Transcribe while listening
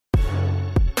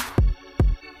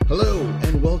Hello,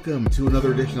 and welcome to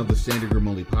another edition of the Standing Room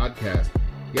Only podcast.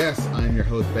 Yes, I'm your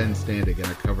host, Ben Standig, and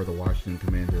I cover the Washington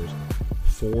Commanders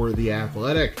for The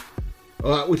Athletic,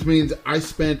 which means I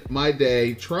spent my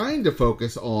day trying to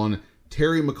focus on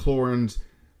Terry McLaurin's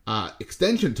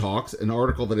extension talks, an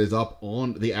article that is up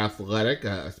on The Athletic.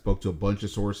 I spoke to a bunch of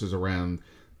sources around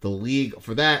the league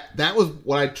for that. That was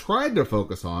what I tried to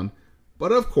focus on,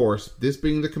 but of course, this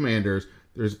being the Commanders,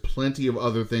 there's plenty of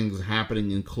other things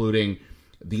happening, including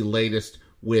the latest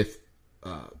with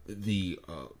the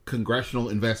congressional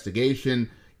investigation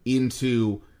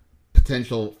into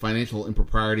potential financial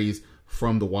improprieties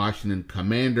from the Washington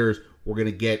Commanders. We're going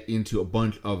to get into a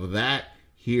bunch of that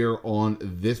here on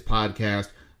this podcast.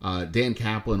 Dan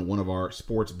Kaplan, one of our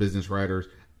sports business writers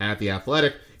at The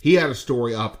Athletic, he had a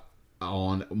story up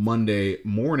on Monday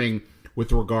morning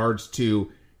with regards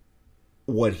to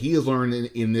what he has learned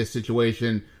in this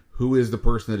situation, who is the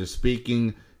person that is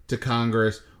speaking to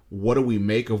Congress, what do we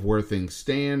make of where things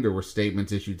stand? There were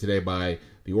statements issued today by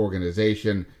the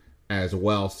organization as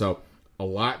well. So a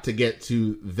lot to get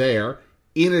to there.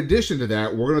 In addition to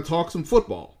that, we're going to talk some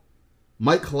football.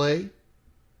 Mike Clay,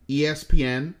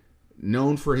 ESPN,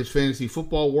 known for his fantasy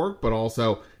football work, but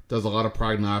also does a lot of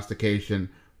prognostication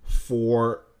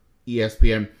for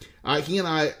ESPN. He and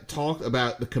I talked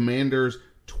about the Commanders'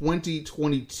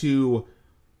 2022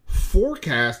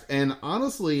 forecast, and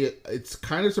honestly, it's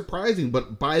kind of surprising,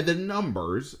 but by the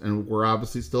numbers, and we're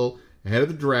obviously still ahead of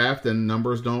the draft, and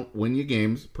numbers don't win you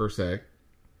games, per se.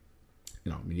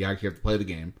 You actually have to play the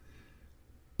game.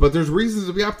 But there's reasons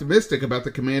to be optimistic about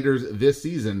the Commanders this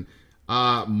season.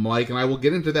 Mike and I will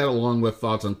get into that, along with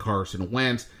thoughts on Carson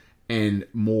Wentz and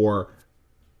more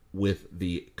with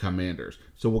the Commanders.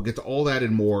 So we'll get to all that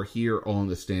and more here on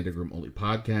the Standing Room Only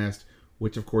podcast,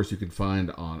 which of course you can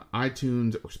find on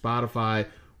iTunes or Spotify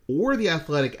or the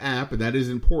Athletic app, and that is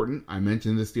important. I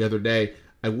mentioned this the other day.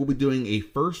 I will be doing a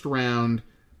first round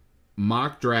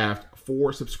mock draft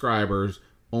for subscribers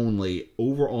only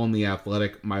over on the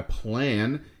Athletic. My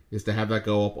plan is to have that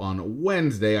go up on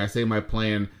Wednesday. I say my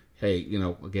plan, hey,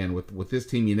 again, with this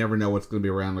team, you never know what's going to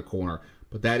be around the corner,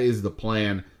 but that is the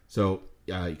plan. So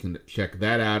you can check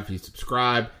that out if you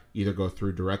subscribe. Either go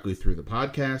directly through the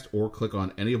podcast or click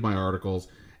on any of my articles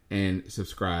and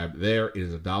subscribe there. It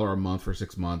is $1 a month for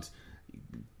 6 months.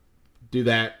 Do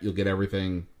that. You'll get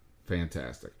everything.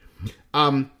 Fantastic.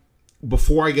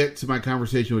 Before I get to my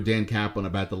conversation with Dan Kaplan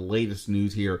about the latest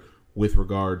news here with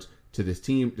regards to this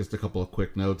team, just a couple of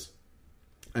quick notes.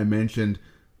 I mentioned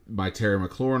my Terry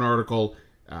McLaurin article.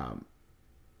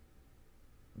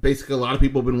 Basically, a lot of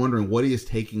people have been wondering what is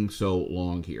taking so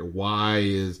long here. Why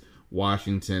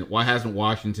hasn't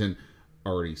Washington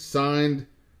already signed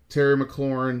Terry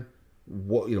McLaurin?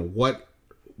 What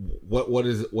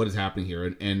is happening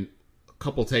here? And a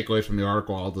couple takeaways from the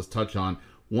article I'll just touch on.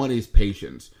 One is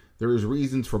patience. There is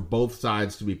reasons for both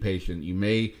sides to be patient. You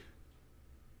may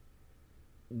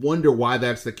wonder why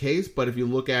that's the case, but if you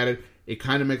look at it, it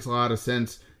kind of makes a lot of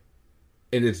sense,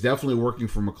 and it's definitely working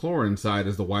for McLaurin's side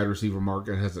as the wide receiver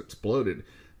market has exploded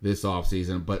this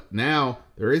offseason. But now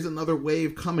there is another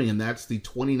wave coming, and that's the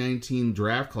 2019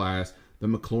 draft class that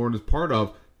McLaurin is part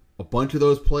of. A bunch of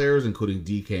those players, including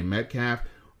DK Metcalf,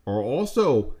 are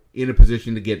also in a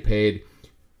position to get paid.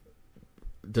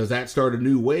 Does that start a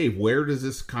new wave? Where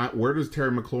does Terry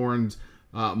McLaurin's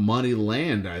money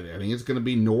land? I think it's going to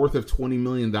be north of $20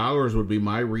 million would be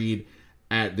my read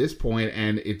at this point,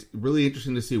 and it's really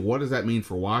interesting to see what does that mean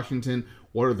for Washington.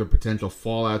 What are the potential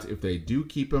fallouts if they do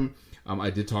keep him? I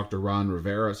did talk to Ron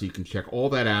Rivera, so you can check all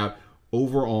that out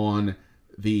over on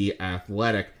The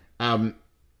Athletic. In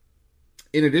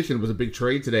addition, it was a big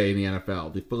trade today in the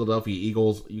NFL. The Philadelphia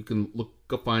Eagles, you can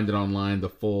find it online, the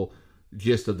full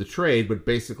gist of the trade, but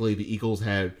basically the Eagles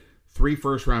had 3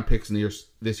 first-round picks in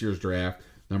this year's draft,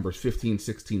 numbers 15,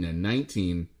 16, and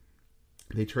 19.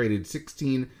 They traded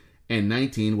 16 and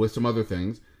 19 with some other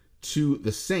things to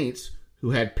the Saints,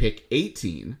 who had pick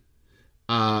 18.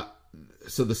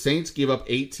 So the Saints give up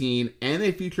 18 and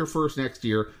a future first next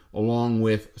year, along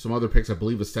with some other picks, I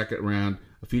believe a second round,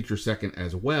 a future second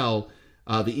as well.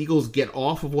 The Eagles get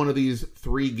off of one of these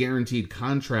 3 guaranteed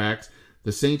contracts.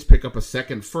 The Saints pick up a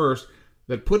second first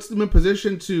that puts them in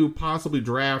position to possibly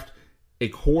draft a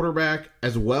quarterback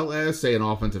as well as, say, an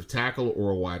offensive tackle or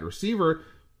a wide receiver.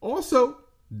 Also,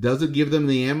 does it give them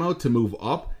the ammo to move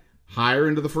up higher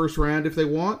into the first round if they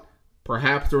want?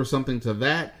 Perhaps there was something to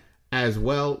that as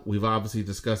well. We've obviously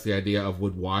discussed the idea of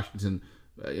would Washington,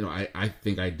 I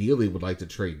think ideally would like to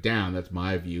trade down. That's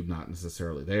my view, not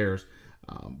necessarily theirs.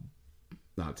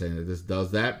 Not saying that this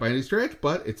does that by any stretch,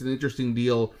 but it's an interesting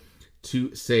deal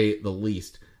to say the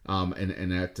least.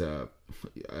 And that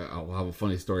I'll have a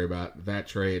funny story about that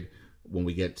trade when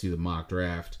we get to the mock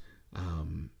draft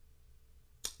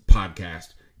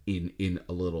podcast in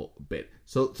a little bit.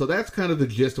 So that's kind of the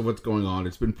gist of what's going on.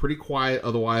 It's been pretty quiet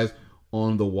otherwise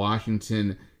on the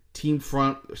Washington team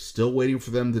front. Still waiting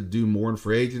for them to do more in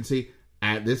free agency.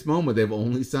 At this moment, they've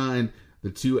only signed the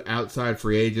 2 outside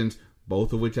free agents,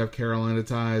 both of which have Carolina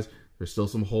ties. There's still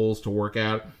some holes to work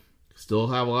out. Still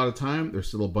have a lot of time. There's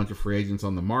still a bunch of free agents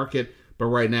on the market. But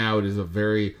right now, it is a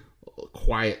very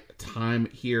quiet time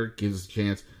here. Gives us a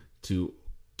chance to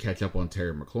catch up on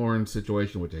Terry McLaurin's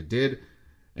situation, which I did.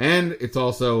 And it's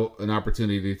also an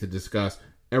opportunity to discuss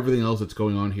everything else that's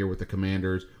going on here with the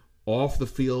Commanders. Off the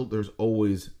field, there's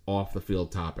always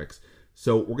off-the-field topics.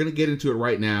 So we're going to get into it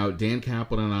right now. Dan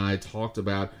Kaplan and I talked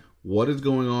about what is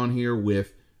going on here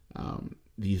with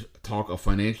these talk of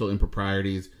financial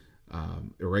improprieties,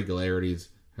 irregularities,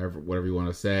 whatever you want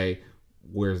to say.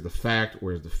 Where's the fact?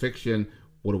 Where's the fiction?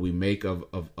 What do we make of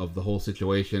the whole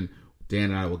situation?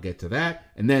 Dan and I will get to that.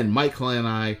 And then Mike Clay and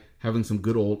I having some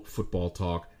good old football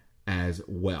talk as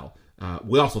well.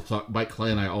 Mike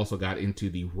Clay and I also got into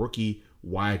the rookie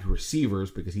wide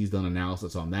receivers because he's done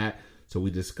analysis on that. So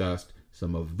we discussed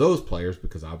some of those players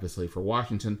because obviously for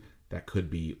Washington, that could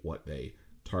be what they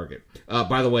target.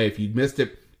 By the way, if you missed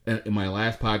it, in my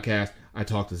last podcast, I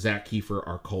talked to Zach Kiefer,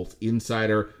 our Colts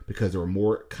insider, because there were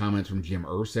more comments from Jim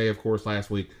Irsay, of course,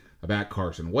 last week about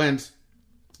Carson Wentz.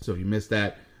 So if you missed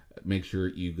that, make sure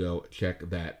you go check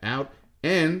that out.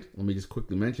 And let me just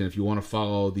quickly mention, if you want to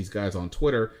follow these guys on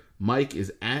Twitter, Mike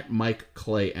is at Mike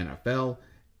Clay NFL,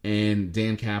 and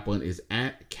Dan Kaplan is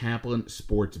at Kaplan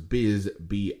Sports Biz,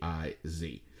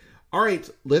 B-I-Z. All right,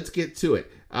 let's get to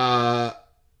it.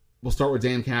 We'll start with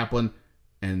Dan Kaplan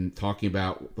and talking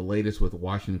about the latest with the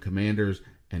Washington Commanders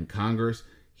and Congress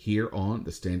here on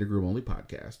the Standing Room Only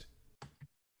podcast.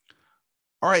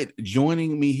 All right,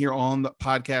 joining me here on the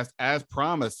podcast, as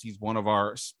promised, he's one of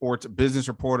our sports business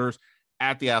reporters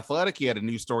at The Athletic. He had a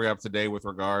new story up today with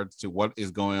regards to what is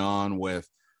going on with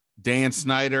Dan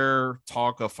Snyder,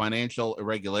 talk of financial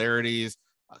irregularities,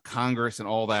 Congress, and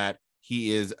all that.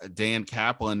 He is Dan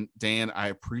Kaplan. Dan, I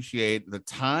appreciate the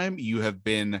time. You have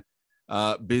been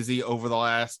busy over the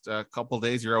last couple of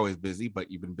days. You're always busy,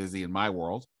 but you've been busy in my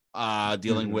world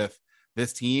dealing with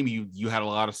this team. You had a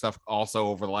lot of stuff also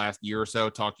over the last year or so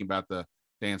talking about the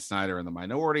Dan Snyder and the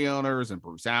minority owners and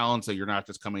Bruce Allen. So you're not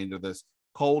just coming into this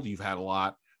cold. You've had a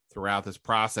lot throughout this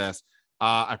process.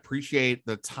 I appreciate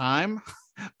the time.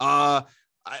 We're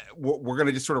going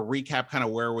to just sort of recap kind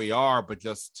of where we are, but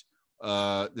just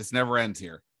this never ends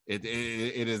here. It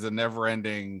is a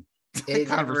never-ending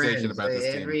conversation about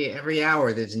this team. Every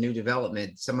hour there's a new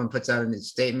development. Someone puts out a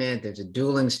statement. There's a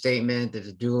dueling statement. There's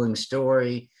a dueling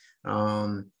story.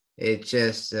 It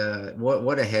just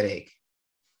what a headache.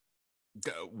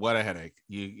 What a headache.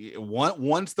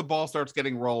 Once the ball starts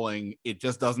getting rolling, it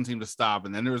just doesn't seem to stop.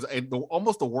 And then there's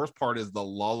almost the worst part is the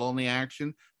lull on the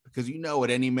action, because at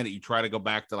any minute you try to go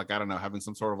back to, like, I don't know, having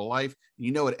some sort of a life.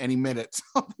 At any minute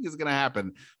something is going to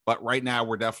happen. But right now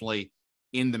we're definitely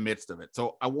in the midst of it.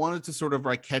 So I wanted to sort of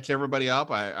catch everybody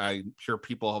up. I'm sure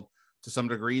people to some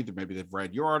degree, maybe they've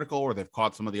read your article or they've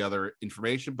caught some of the other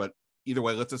information, but either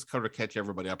way, let's just kind of catch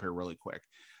everybody up here really quick.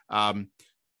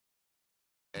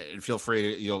 And feel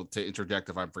free to interject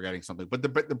if I'm forgetting something. But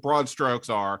the broad strokes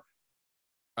are,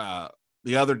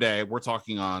 the other day, we're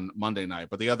talking on Monday night,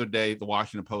 but the other day, the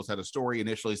Washington Post had a story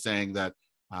initially saying that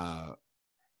the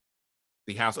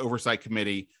House Oversight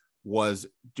Committee was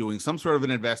doing some sort of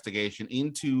an investigation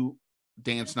into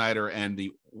Dan Snyder and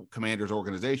the Commanders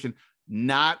organization,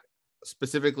 not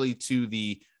specifically to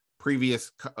the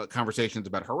previous conversations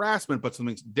about harassment, but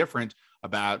something different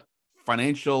about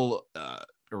financial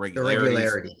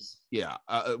irregularities. Yeah.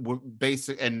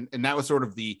 Basic. And that was sort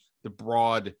of the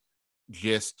broad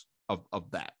gist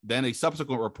of that. Then a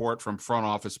subsequent report from Front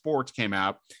Office Sports came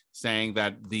out saying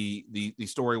that the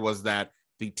story was that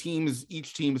each team is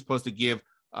supposed to give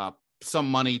some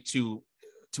money to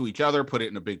each other, put it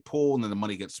in a big pool, and then the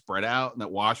money gets spread out, and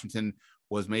that Washington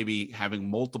was maybe having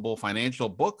multiple financial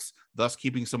books, thus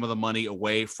keeping some of the money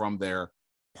away from their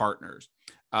partners.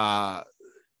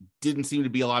 Didn't seem to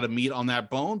be a lot of meat on that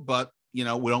bone, but we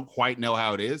don't quite know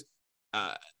how it is.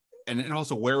 And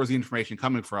also, where was the information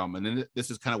coming from? And then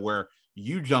this is kind of where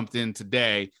you jumped in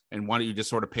today. And why don't you just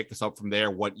sort of pick us up from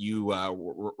there, what you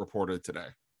reported today?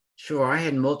 Sure. I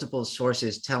had multiple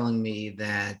sources telling me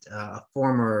that a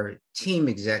former team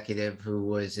executive who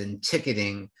was in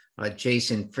ticketing,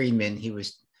 Jason Friedman, he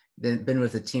was been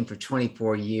with the team for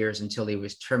 24 years until he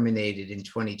was terminated in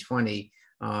 2020.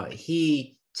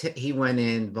 He went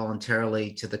in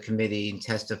voluntarily to the committee and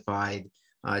testified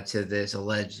to this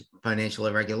alleged financial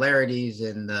irregularities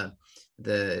and the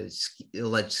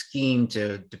alleged scheme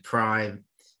to deprive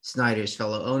Snyder's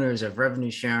fellow owners of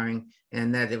revenue sharing,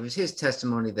 and that it was his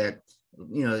testimony that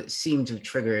seemed to have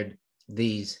triggered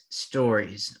these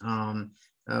stories.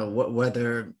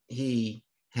 Whether he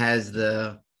has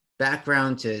the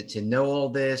background to know all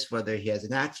this, whether he has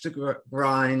an axe to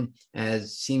grind,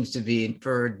 as seems to be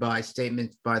inferred by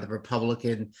statements by the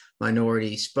Republican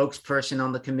minority spokesperson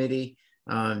on the committee.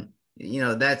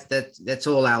 That's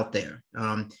all out there.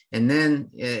 And then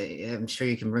I'm sure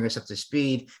you can bring us up to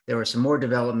speed. There were some more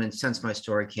developments since my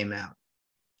story came out.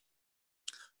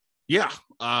 Yeah,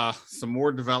 some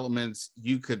more developments.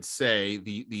 You could say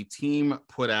the team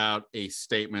put out a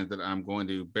statement that I'm going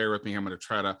to bear with me. I'm going to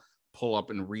try to pull up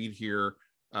and read here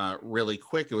really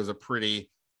quick. It was a pretty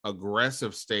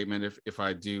aggressive statement, if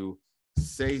I do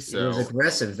say so. It was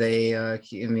aggressive. They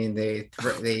appear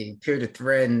to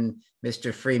threaten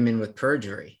Mr. Freeman with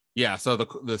perjury. Yeah. So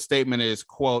the statement is,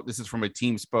 quote, this is from a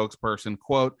team spokesperson,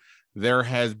 quote, there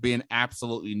has been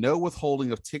absolutely no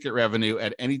withholding of ticket revenue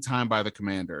at any time by the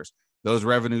Commanders. Those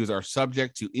revenues are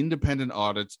subject to independent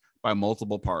audits by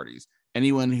multiple parties.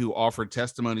 Anyone who offered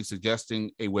testimony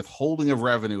suggesting a withholding of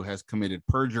revenue has committed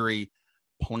perjury,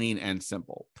 plain and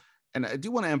simple. And I do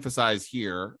want to emphasize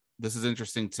here, this is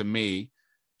interesting to me,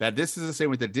 that this is a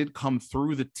statement that did come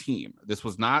through the team. This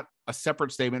was not a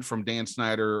separate statement from Dan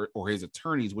Snyder or his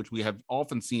attorneys, which we have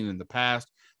often seen in the past,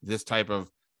 this type of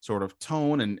sort of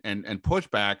tone and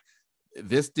pushback.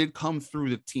 This did come through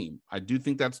the team. I do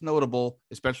think that's notable,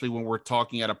 especially when we're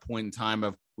talking at a point in time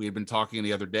of, we had been talking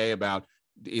the other day about,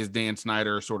 is Dan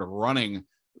Snyder sort of running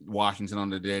Washington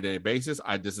on a day-to-day basis?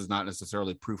 This is not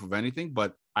necessarily proof of anything,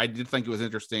 but I did think it was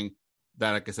interesting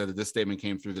that, like I said, that this statement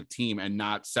came through the team and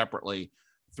not separately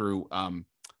through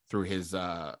his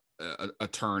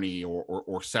attorney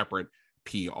or separate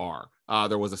PR.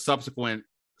 There was a subsequent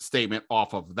statement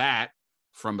off of that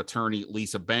from attorney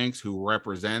Lisa Banks, who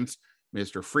represents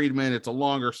Mr. Friedman. It's a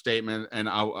longer statement, and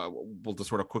we'll just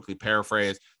sort of quickly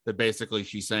paraphrase that. Basically,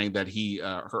 she's saying that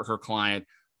her client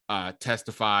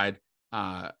testified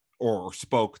or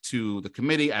spoke to the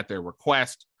committee at their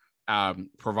request,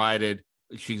 provided,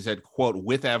 she said, quote,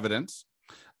 with evidence,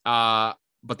 but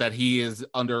that he is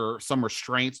under some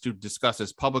restraints to discuss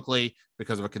this publicly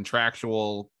because of a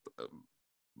contractual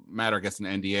matter, I guess an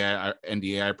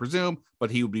NDA, I presume,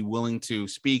 but he would be willing to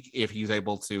speak if he's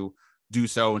able to do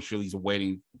so, and she's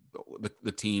awaiting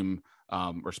the team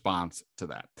response to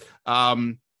that.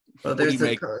 Well, there's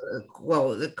a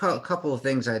couple of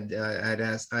things I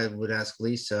would ask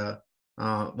Lisa.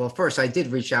 Well, first, I did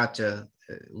reach out to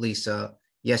Lisa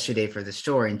yesterday for the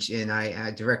story, and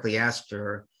I directly asked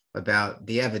her about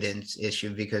the evidence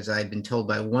issue, because I'd been told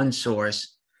by one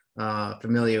source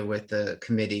familiar with the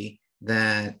committee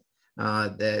that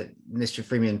Mr.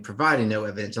 Freeman provided no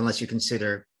evidence, unless you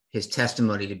consider his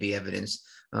testimony to be evidence.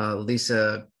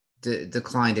 Lisa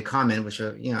declined to comment, which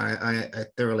I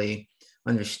thoroughly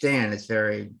understand.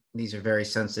 These are very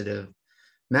sensitive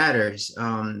matters.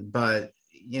 But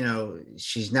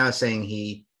she's now saying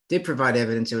he did provide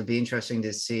evidence. It would be interesting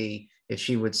to see if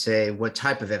she would say what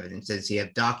type of evidence. Does he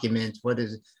have documents? What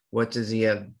does he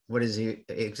have? What does he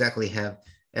exactly have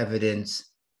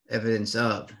evidence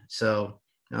of? So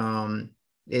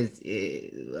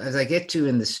as I get to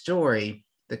in the story,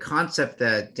 the concept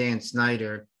that Dan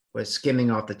Snyder was skimming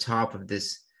off the top of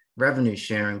this revenue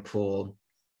sharing pool,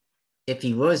 if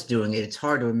he was doing it, it's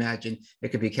hard to imagine it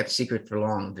could be kept secret for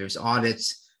long. There's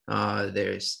audits,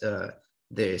 there's the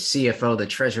CFO, the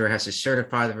treasurer has to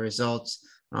certify the results.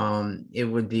 It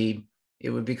would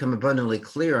become abundantly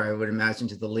clear, I would imagine,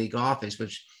 to the league office,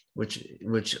 which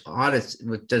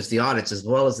does the audits as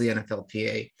well as the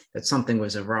NFLPA, that something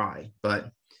was awry.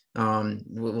 But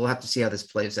we'll have to see how this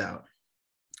plays out.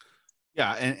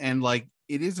 Yeah, and like,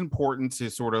 it is important to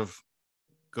sort of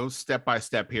go step by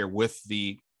step here with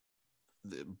the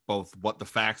both what the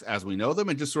facts as we know them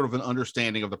and just sort of an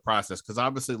understanding of the process. Because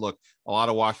obviously, look, a lot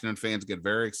of Washington fans get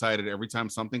very excited every time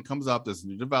something comes up. There's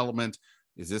new development.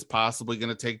 Is this possibly going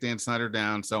to take Dan Snyder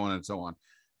down? So on and so on.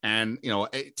 And,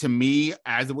 to me,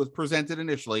 as it was presented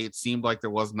initially, it seemed like there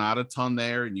was not a ton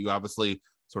there. And you obviously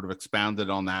sort of expounded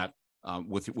on that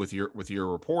with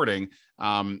your reporting.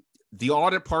 The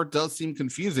audit part does seem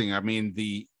confusing. I mean,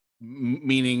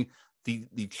 meaning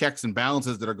the checks and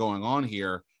balances that are going on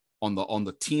here on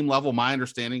the team level. My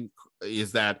understanding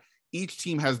is that each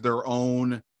team has their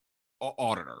own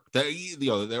auditor,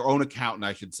 their own accountant,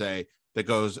 I should say, that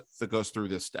goes through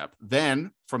this step.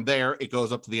 Then from there, it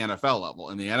goes up to the NFL level,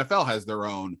 and the NFL has their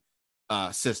own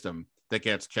system that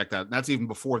gets checked out. And that's even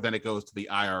before then it goes to the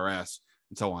IRS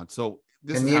and so on. So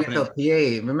this And is the happening.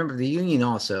 NFLPA, remember the union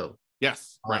also.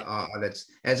 Yes, right. That's,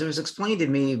 as it was explained to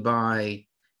me by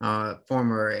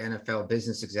former NFL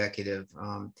business executive,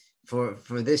 for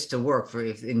this to work, for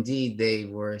if indeed they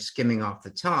were skimming off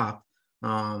the top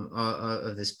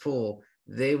of this pool,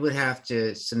 they would have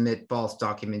to submit false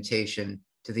documentation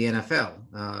to the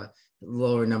NFL,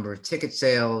 lower number of ticket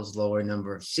sales, lower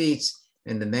number of seats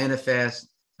in the manifest.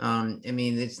 I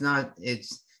mean, it's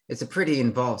a pretty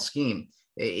involved scheme.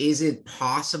 Is it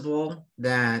possible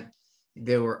that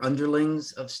there were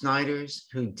underlings of Snyder's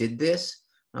who did this?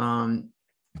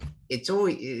 It's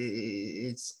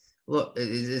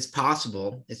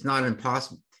possible. It's not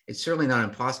impossible. It's certainly not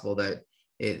impossible that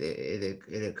it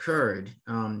occurred.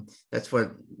 That's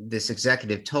what this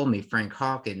executive told me, Frank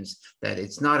Hawkins, that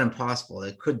it's not impossible.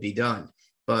 It could be done,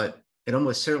 but it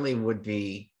almost certainly would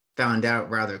be found out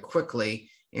rather quickly.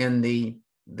 And the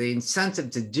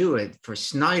incentive to do it for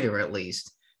Snyder, at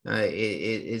least,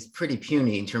 is pretty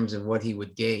puny in terms of what he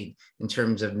would gain in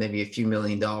terms of maybe a few $1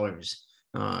 million.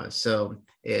 So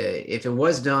if it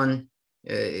was done,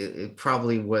 it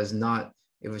probably was not.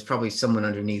 It was probably someone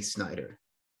underneath Snyder.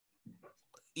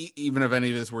 Even if any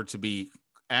of this were to be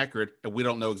accurate, we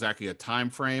don't know exactly a time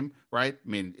frame, right? I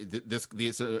mean,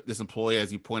 this employee,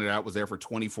 as you pointed out, was there for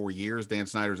 24 years. Dan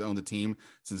Snyder's owned the team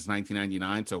since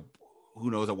 1999. So who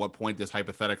knows at what point this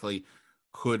hypothetically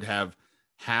could have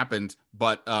happened.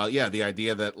 But yeah, the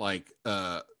idea that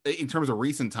in terms of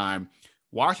recent time,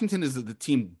 Washington is the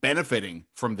team benefiting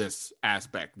from this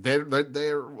aspect. Their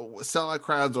sellout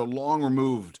crowds are long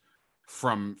removed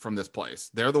from this place.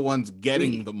 They're the ones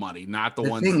getting the money, not the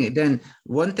ones. Then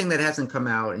one thing that hasn't come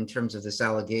out in terms of this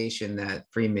allegation that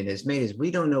Freeman has made is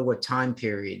we don't know what time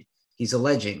period he's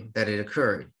alleging that it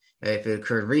occurred. If it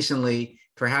occurred recently,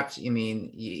 perhaps, I mean,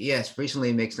 yes, recently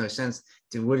it makes no sense.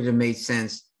 Would it have made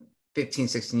sense 15,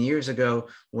 16 years ago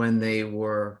when they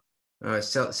were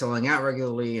selling out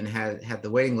regularly and had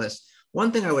the waiting list?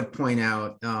 One thing I would point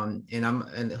out,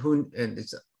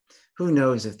 who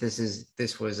knows if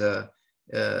this was an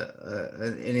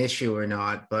issue or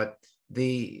not, but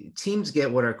the teams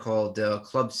get what are called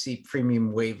club seat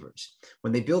premium waivers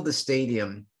when they build the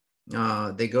stadium.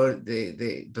 Before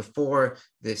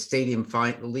the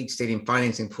league stadium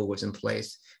financing pool was in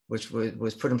place, which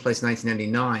was put in place in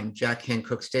 1999. Jack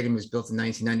Hancock Stadium was built in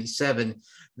 1997.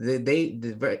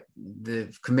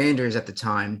 The Commanders at the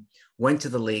time went to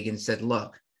the league and said,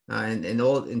 look,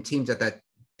 and teams at that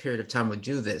period of time would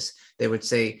do this. They would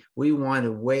say, we want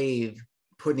to waive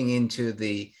putting into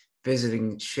the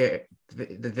visiting share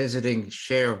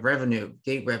of revenue,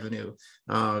 gate revenue,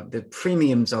 the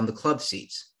premiums on the club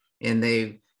seats. And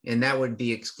that would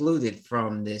be excluded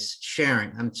from this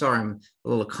sharing. I'm sorry, I'm a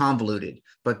little convoluted,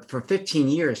 but for 15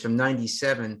 years, from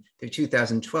 97 to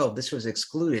 2012, this was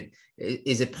excluded.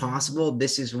 Is it possible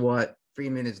this is what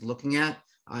Freeman is looking at?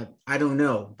 I don't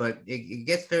know, but it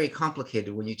gets very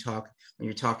complicated when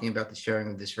you're talking about the sharing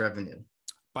of this revenue.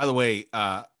 By the way,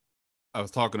 I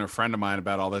was talking to a friend of mine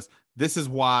about all this. This is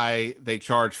why they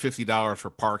charge $50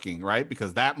 for parking, right?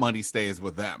 Because that money stays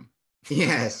with them.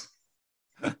 Yes.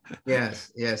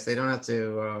 yes. They don't have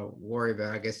to worry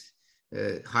about, I guess,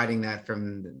 hiding that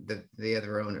from the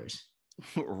other owners.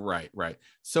 Right.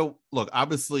 So, look,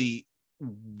 obviously,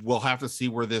 we'll have to see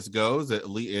where this goes. At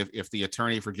least if the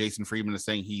attorney for Jason Friedman is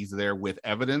saying he's there with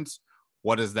evidence,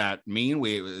 what does that mean?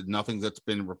 Nothing that's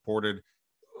been reported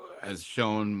has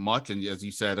shown much, and as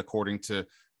you said, according to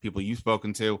people you've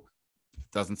spoken to,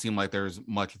 doesn't seem like there's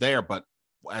much there. But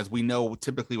as we know,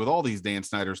 typically with all these Dan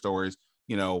Snyder stories,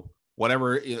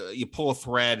 whatever you pull a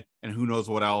thread, and who knows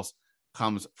what else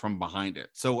comes from behind it.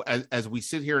 So as we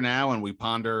sit here now and we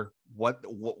ponder what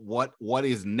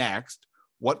is next,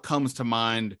 what comes to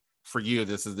mind for you?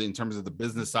 This is in terms of the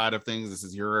business side of things. This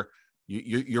is your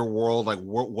world. Like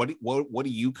what are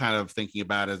you kind of thinking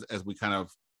about as we kind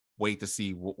of wait to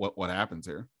see what happens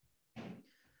here?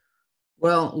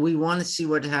 Well, we want to see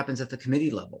what happens at the committee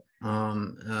level.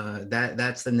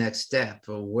 That's the next step.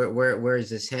 Where is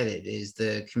this headed? Is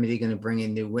the committee going to bring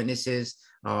in new witnesses?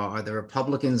 Are the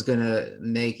Republicans going to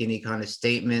make any kind of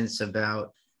statements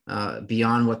about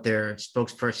beyond what their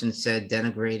spokesperson said,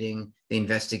 denigrating the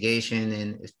investigation?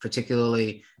 And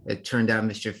particularly, it turned out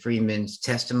Mr. Freeman's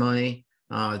testimony.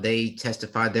 They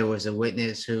testified there was a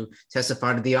witness who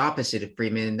testified to the opposite of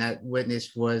Freeman, and that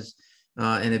witness was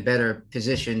in a better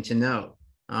position to know.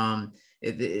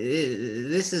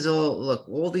 This is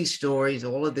all these stories,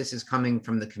 all of this is coming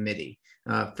from the committee.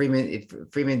 If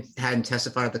Freeman hadn't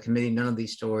testified at the committee, none of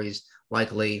these stories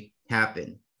likely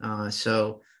happen.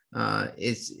 So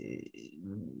it's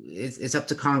up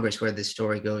to Congress where this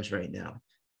story goes right now.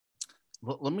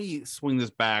 Well, let me swing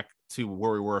this back to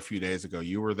where we were a few days ago.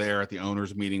 You were there at the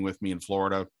owners meeting with me in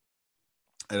Florida.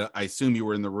 And I assume you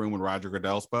were in the room when Roger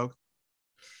Goodell spoke.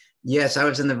 Yes, I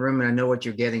was in the room, and I know what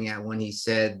you're getting at when he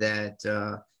said that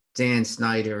Dan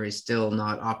Snyder is still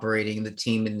not operating the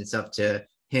team, and it's up to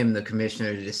him, the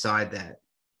commissioner, to decide that.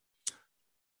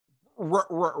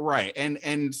 Right.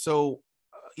 And so,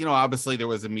 obviously there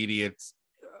was immediate,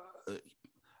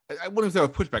 I wouldn't say a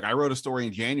pushback. I wrote a story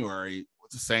in January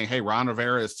saying, hey, Ron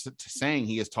Rivera is saying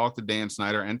he has talked to Dan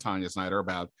Snyder and Tanya Snyder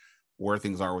about where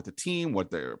things are with the team,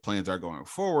 what their plans are going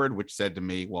forward, which said to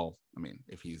me, well, I mean,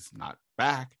 if he's not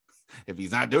back, if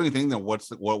he's not doing anything, then what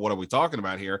are we talking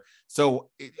about here? So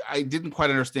I didn't quite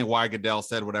understand why Goodell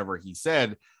said whatever he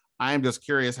said. I am just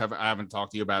curious. I haven't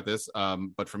talked to you about this,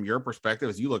 but from your perspective,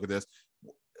 as you look at this,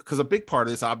 because a big part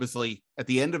of this, obviously, at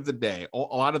the end of the day, a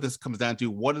lot of this comes down to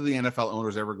what are the NFL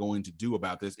owners ever going to do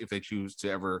about this if they choose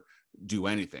to ever do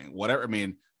anything, whatever. I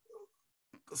mean,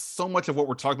 so much of what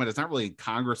we're talking about is not really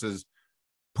Congress's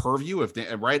purview.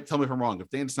 Right, tell me if I'm wrong. If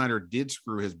Dan Snyder did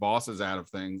screw his bosses out of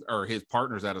things or his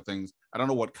partners out of things, I don't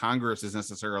know what Congress is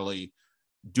necessarily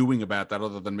doing about that,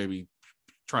 other than maybe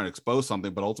trying to expose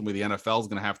something. But ultimately, the NFL is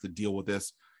going to have to deal with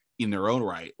this in their own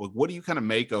right. What do you kind of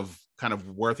make of kind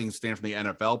of where things stand from the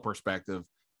NFL perspective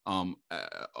on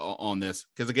this?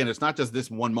 Because again, it's not just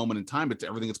this one moment in time; it's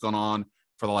everything that's gone on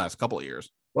for the last couple of years.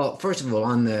 Well, first of all,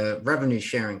 on the revenue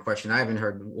sharing question, I haven't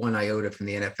heard one iota from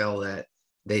the NFL that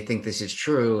they think this is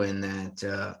true and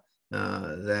that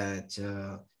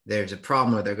there's a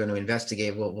problem or they're going to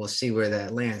investigate. We'll see where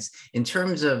that lands. In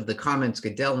terms of the comments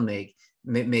Goodell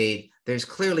made, there's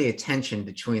clearly a tension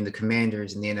between the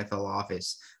Commanders and the NFL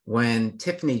office. When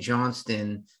Tiffany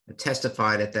Johnston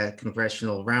testified at that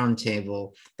congressional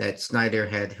roundtable that Snyder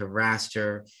had harassed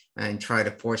her and tried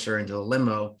to force her into a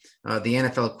limo, the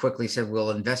NFL quickly said,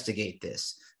 we'll investigate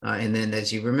this. And then,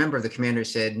 as you remember, the commander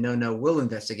said, no, we'll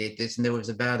investigate this. And there was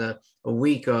about a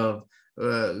week of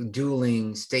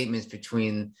dueling statements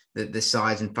between the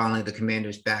sides, and finally the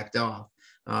commanders backed off.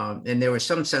 And there was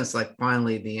some sense like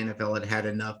finally the NFL had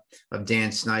enough of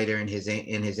Dan Snyder and his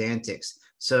antics.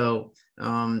 So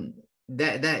I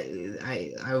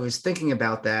was thinking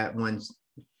about that when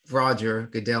Roger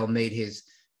Goodell made his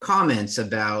comments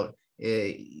about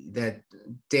that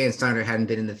Dan Snyder hadn't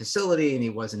been in the facility and he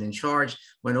wasn't in charge,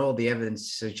 when all the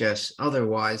evidence suggests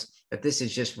otherwise, that this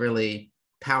is just really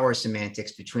power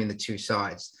semantics between the two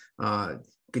sides.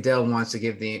 Goodell wants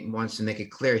to make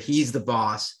it clear he's the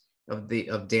boss of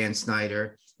Dan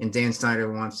Snyder, and Dan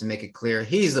Snyder wants to make it clear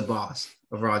he's the boss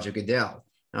of Roger Goodell.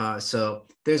 So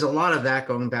there's a lot of that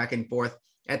going back and forth.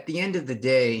 At the end of the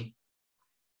day,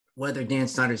 whether Dan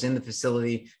Snyder's in the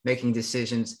facility making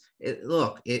decisions,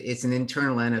 it's an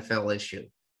internal NFL issue.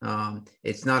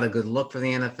 It's not a good look for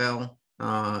the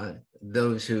NFL.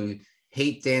 Those who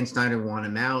hate Dan Snyder want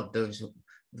him out. Those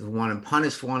who want him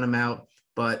punished want him out.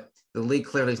 But the league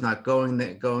clearly is not going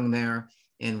there.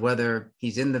 And whether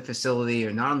he's in the facility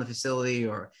or not in the facility,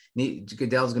 or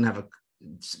Goodell's going to have a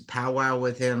powwow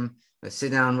with him, a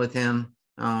sit down with him.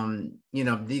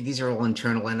 These are all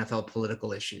internal NFL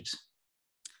political issues.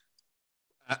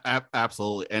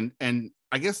 Absolutely. And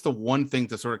I guess the one thing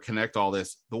to sort of connect all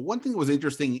this, the one thing that was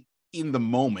interesting in the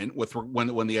moment with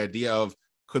when the idea of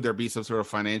could there be some sort of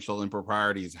financial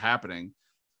improprieties happening,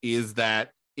 is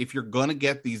that if you're going to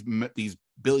get these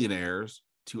billionaires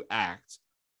to act,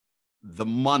 the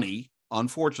money,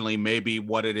 unfortunately, may be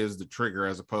what it is to trigger,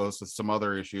 as opposed to some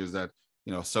other issues that,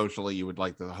 socially you would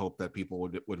like to hope that people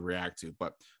would react to.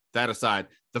 But that aside,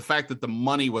 the fact that the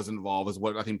money was involved is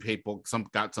what I think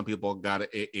some people got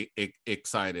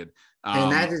excited.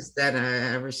 And that is that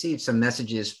I received some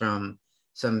messages from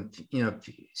some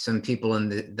people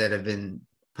that have been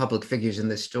public figures in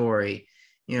this story,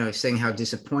 saying how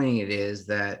disappointing it is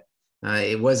that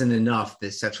it wasn't enough,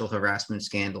 the sexual harassment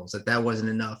scandals, that wasn't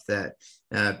enough, that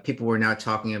people were now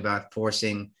talking about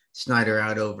forcing Snyder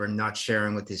out over not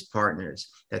sharing with his partners,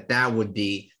 that would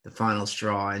be the final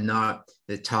straw, and not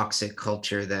the toxic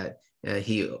culture that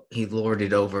he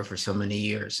lorded over for so many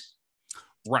years.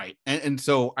 Right. And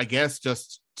so I guess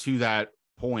just to that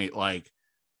point, like,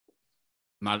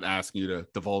 I'm not asking you to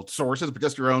divulge sources, but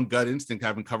just your own gut instinct,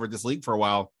 having covered this league for a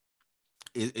while,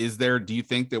 is there, do you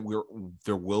think that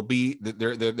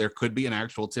there could be an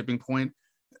actual tipping point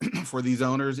for these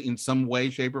owners in some way,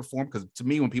 shape, or form? Because to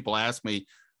me, when people ask me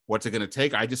what's it going to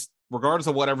take, I just, regardless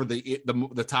of whatever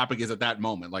the topic is at that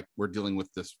moment, like we're dealing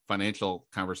with this financial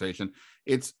conversation,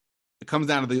 it comes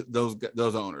down to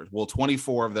those owners. Well,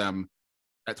 24 of them,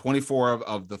 at 24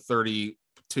 of the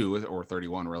 32 or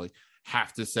 31 really,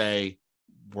 have to say,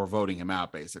 we're voting him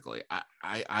out. Basically,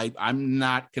 I'm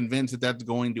not convinced that that's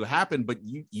going to happen. But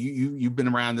you've been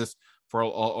around this for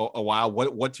a while.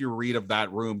 What's your read of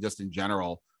that room just in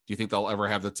general? Do you think they'll ever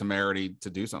have the temerity to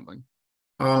do something?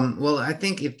 Well, I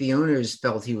think if the owners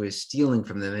felt he was stealing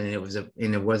from them, and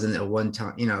it wasn't a one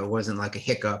time, it wasn't like a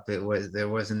hiccup. There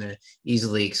wasn't an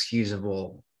easily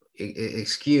excusable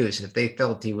excuse. If they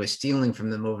felt he was stealing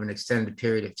from them over an extended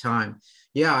period of time,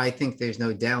 yeah, I think there's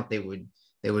no doubt they would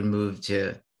move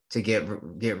to get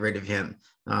rid of him.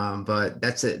 But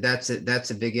that's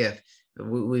a big if.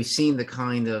 We've seen the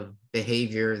kind of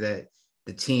behavior that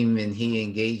the team and he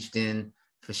engaged in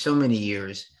for so many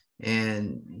years.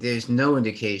 And there's no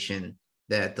indication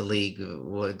that the league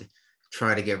would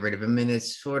try to get rid of him. And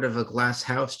it's sort of a glass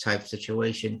house type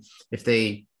situation. If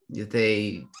they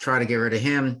try to get rid of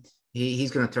him,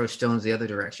 he's going to throw stones the other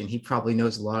direction. He probably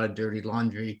knows a lot of dirty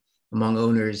laundry among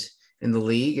owners in the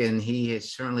league, and he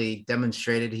has certainly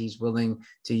demonstrated he's willing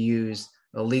to use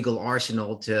a legal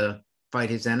arsenal to fight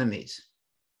his enemies.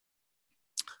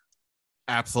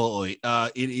 Absolutely.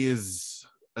 It is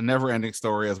a never-ending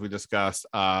story, as we discussed.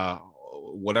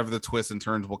 Whatever the twists and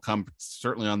turns will come,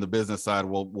 certainly on the business side,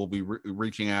 we'll be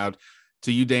reaching out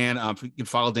to you, Dan. You can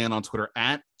follow Dan on Twitter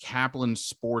at Kaplan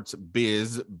Sports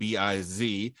Biz,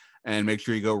 B-I-Z, and make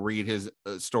sure you go read his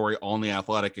story on The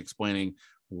Athletic explaining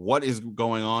what is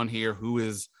going on here, who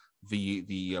is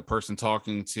the person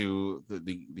talking to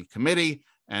the committee,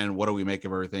 and what do we make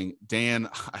of everything. Dan,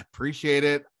 I appreciate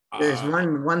it. There's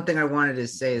one thing I wanted to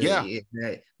say.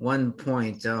 That one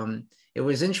point. It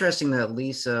was interesting that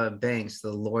Lisa Banks,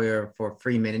 the lawyer for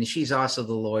Freeman, and she's also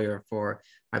the lawyer for,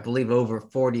 I believe, over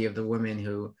 40 of the women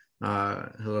who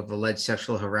have alleged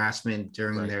sexual harassment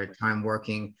during their time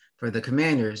working for the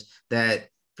Commanders, that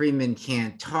Freeman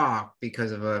can't talk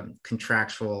because of a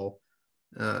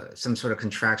some sort of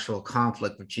contractual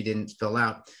conflict, which he didn't fill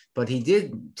out, but he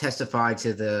did testify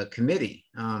to the committee.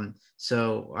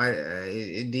 So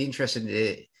it'd be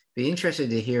interested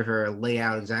to hear her lay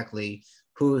out exactly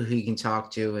who he can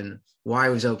talk to and why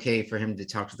it was okay for him to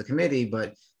talk to the committee,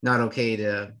 but not okay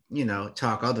to,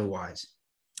 talk otherwise.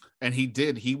 And he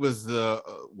did. He was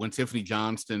when Tiffany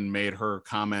Johnston made her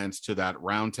comments to that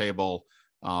roundtable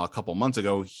a couple months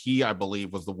ago. He, I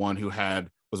believe, was the one who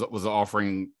was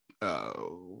offering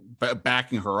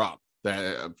backing her up.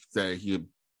 That he,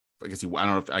 I guess I don't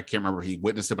know if I can't remember if he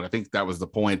witnessed it, but I think that was the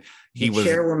point. He was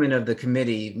chairwoman of the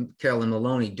committee, Carolyn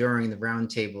Maloney, during the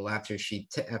roundtable after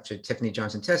Tiffany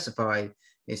Johnson testified.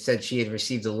 It said she had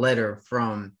received a letter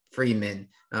from Freeman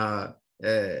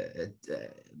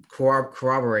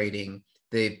corroborating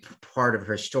the part of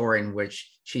her story in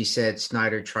which she said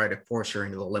Snyder tried to force her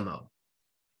into a limo.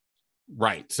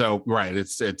 Right. So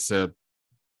it's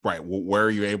right. Where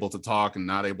are you able to talk and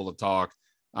not able to talk?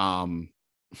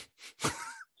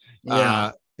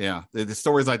 Yeah. The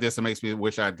stories like this, it makes me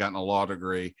wish I had gotten a law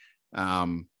degree.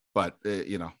 But what are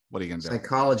you going to do?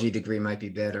 Psychology degree might be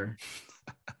better.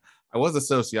 I was a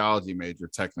sociology major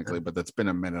technically, but that's been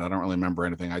a minute. I don't really remember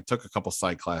anything. I took a couple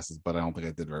psych classes, but I don't think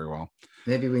I did very well.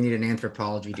 Maybe we need an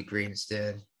anthropology degree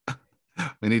instead.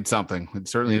 We need something. We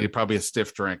certainly need probably a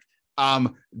stiff drink.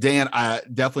 Dan, I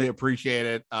definitely appreciate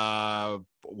it.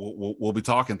 We'll be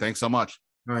talking. Thanks so much.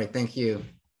 All right. Thank you.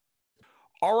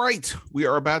 All right. We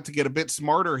are about to get a bit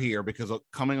smarter here because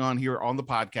coming on here on the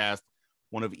podcast,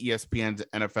 one of ESPN's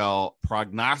NFL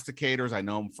prognosticators. I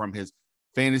know him from his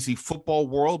fantasy football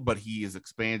world, but he is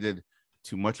expanded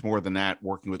to much more than that,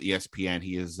 working with ESPN.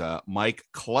 He is Mike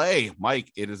Clay.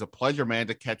 Mike, it is a pleasure, man,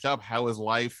 to catch up. How is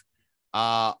life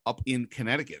up in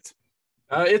Connecticut?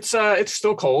 It's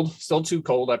still cold, still too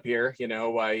cold up here.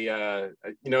 I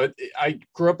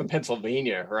grew up in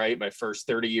Pennsylvania, right? My first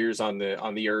 30 years on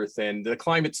the earth, and the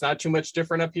climate's not too much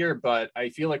different up here, but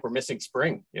I feel like we're missing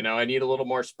spring. I need a little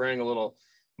more spring, a little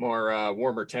more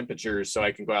warmer temperatures so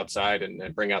I can go outside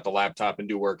and bring out the laptop and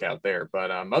do work out there.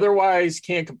 But otherwise,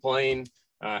 can't complain.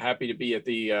 Happy to be at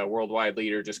the worldwide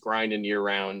leader, just grinding year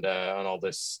round on all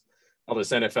this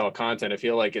NFL content. I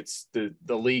feel like it's the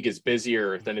league is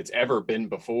busier than it's ever been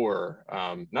before.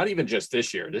 Not even just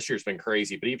this year. This year's been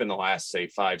crazy, but even the last, say,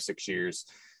 5-6 years,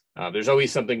 there's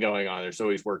always something going on. There's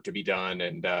always work to be done,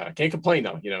 and can't complain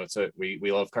though.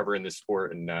 We love covering this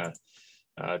sport, and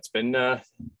it's been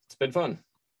fun.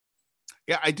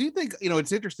 Yeah, I do think,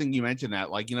 it's interesting you mentioned that.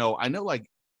 I know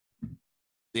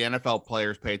the NFL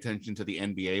players pay attention to the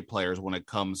NBA players when it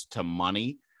comes to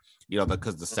money.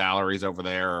 Because the salaries over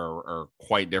there are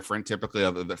quite different typically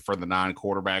for the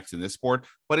non-quarterbacks in this sport.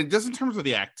 But just in terms of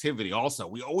the activity also,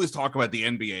 we always talk about the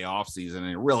NBA offseason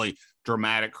in really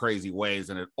dramatic, crazy ways.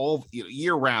 And it all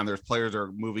year round, there's players that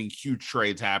are moving, huge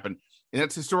trades happen. And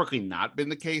that's historically not been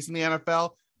the case in the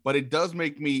NFL, but it does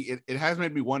make me, it has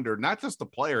made me wonder, not just the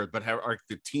players, but how are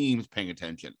the teams paying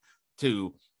attention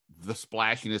to the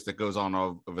splashiness that goes on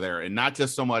over there, and not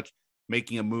just so much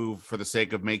making a move for the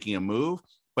sake of making a move,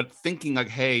 but thinking like,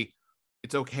 hey,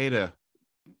 it's okay to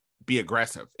be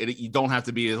aggressive. You don't have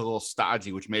to be a little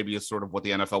stodgy, which maybe is sort of what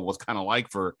the NFL was kind of like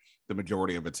for the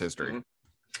majority of its history. Mm-hmm.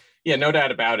 Yeah, no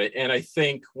doubt about it. And I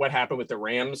think what happened with the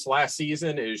Rams last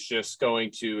season is just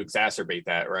going to exacerbate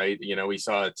that, right? You know, we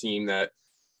saw a team that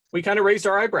we kind of raised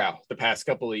our eyebrow the past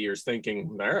couple of years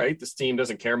thinking, all right, this team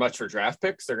doesn't care much for draft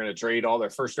picks. They're going to trade all their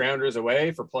first rounders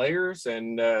away for players.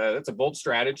 And that's a bold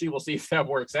strategy. We'll see if that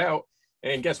works out.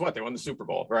 And guess what? They won the Super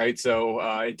Bowl, right? So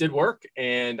it did work.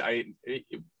 And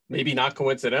maybe not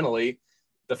coincidentally,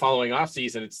 the following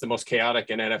offseason, it's the most chaotic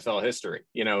in NFL history,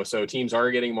 you know, so teams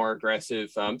are getting more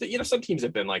aggressive. You know, some teams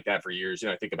have been like that for years. You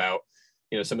know, I think about,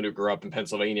 you know, someone who grew up in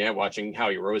Pennsylvania watching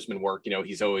Howie Roseman work, you know,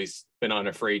 he's always been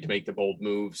unafraid to make the bold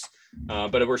moves.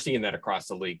 But we're seeing that across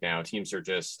the league now. Teams are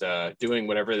just doing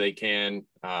whatever they can,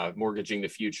 mortgaging the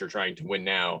future, trying to win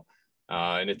now.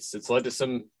 And it's led to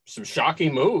some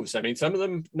shocking moves. I mean, some of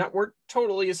them weren't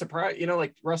totally a surprise, you know,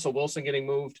 like Russell Wilson getting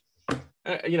moved.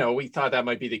 You know, we thought that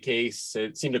might be the case.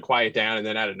 It seemed to quiet down, and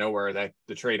then out of nowhere that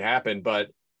the trade happened. But,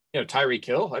 you know, Tyreek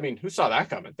Hill, I mean, who saw that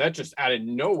coming? That just out of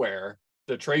nowhere,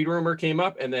 the trade rumor came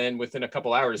up, and then within a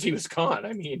couple hours he was gone.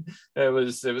 I mean, it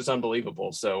was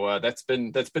unbelievable. So that's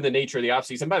been the nature of the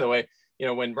offseason. By the way, you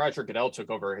know, when Roger Goodell took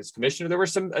over as commissioner, there were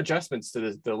some adjustments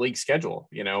to the league schedule,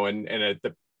 you know, and at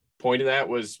the point of that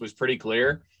was pretty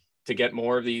clear to get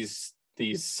more of these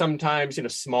sometimes, you know,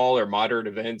 small or moderate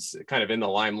events kind of in the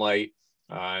limelight.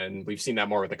 And we've seen that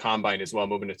more with the combine as well,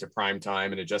 moving it to prime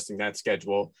time and adjusting that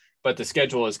schedule. But the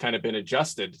schedule has kind of been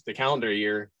adjusted the calendar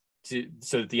year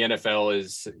so that the NFL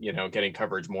is, you know, getting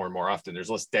coverage more and more often. There's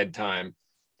less dead time.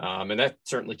 And that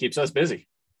certainly keeps us busy.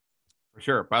 For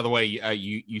sure. By the way,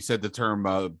 you said the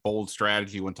term bold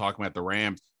strategy when talking about the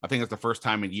Rams. I think it's the first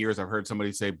time in years I've heard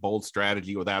somebody say bold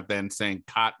strategy without then saying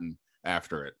cotton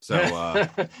after it. So,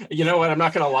 you know what? I'm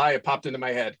not going to lie. It popped into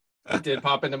my head. It did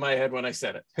pop into my head when I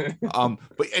said it.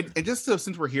 But just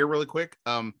since we're here really quick,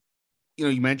 you know,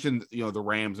 you mentioned, you know, the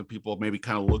Rams and people maybe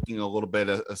kind of looking a little bit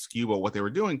askew at what they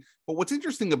were doing. But what's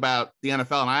interesting about the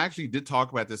NFL, and I actually did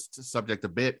talk about this subject a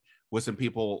bit with some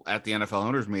people at the NFL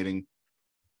owners meeting.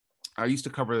 I used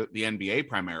to cover the NBA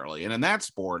primarily. And in that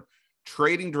sport,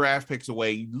 trading draft picks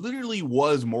away literally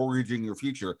was mortgaging your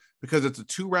future because it's a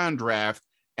 2-round draft.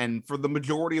 And for the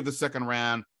majority of the second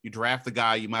round, you draft the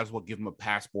guy, you might as well give him a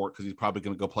passport because he's probably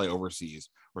going to go play overseas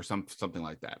or something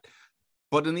like that.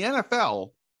 But in the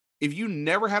NFL, if you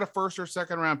never had a first or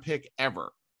second round pick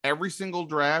ever, every single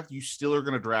draft, you still are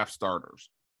going to draft starters,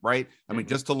 right? I mean,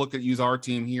 just to use our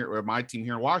team here or my team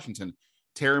here in Washington,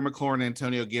 Terry McLaurin,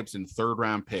 Antonio Gibson, 3rd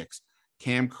round picks,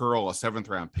 Cam Curl, a 7th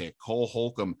round pick, Cole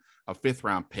Holcomb, a 5th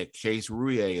round pick, Chase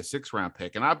Rouillet, a 6th round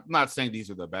pick. And I'm not saying these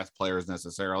are the best players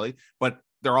necessarily, but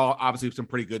they're all obviously some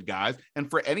pretty good guys. And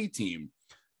for any team,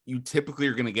 you typically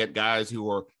are going to get guys who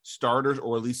are starters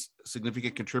or at least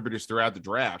significant contributors throughout the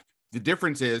draft. The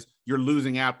difference is you're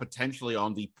losing out potentially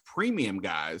on the premium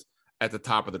guys at the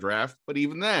top of the draft. But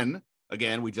even then,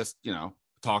 again, we just, you know,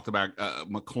 talked about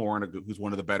McLaurin, who's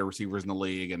one of the better receivers in the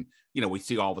league. And, you know, we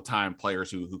see all the time players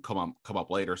who come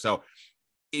up later. So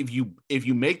if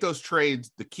you make those trades,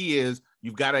 the key is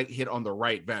you've got to hit on the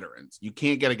right veterans. You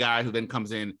can't get a guy who then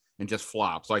comes in and just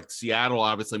flops. Like Seattle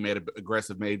obviously made an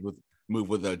aggressive move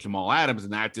with Jamal Adams,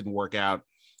 and that didn't work out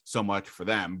so much for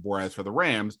them. Whereas for the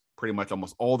Rams, pretty much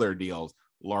almost all their deals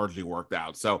largely worked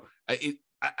out. So I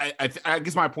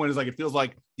guess my point is, like, it feels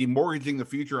like the mortgaging the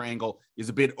future angle is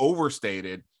a bit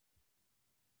overstated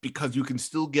because you can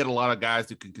still get a lot of guys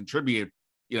who can contribute,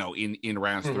 you know, in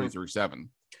rounds 3 through 7.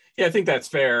 Yeah, I think that's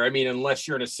fair. I mean, unless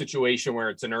you're in a situation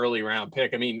where it's an early round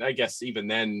pick, I mean, I guess even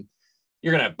then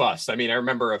you're going to bust. I mean, I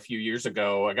remember a few years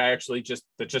ago, a guy actually just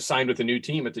signed with a new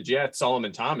team at the Jets,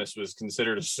 Solomon Thomas, was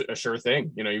considered a sure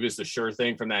thing. You know, he was the sure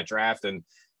thing from that draft, and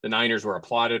the Niners were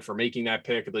applauded for making that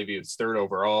pick. I believe he was 3rd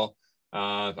overall.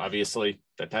 Obviously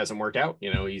that hasn't worked out.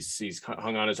 You know, he's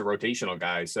hung on as a rotational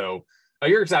guy. So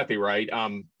you're exactly right.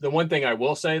 The one thing I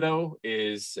will say though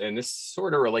is, and this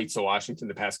sort of relates to Washington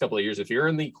the past couple of years, if you're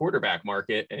in the quarterback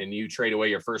market and you trade away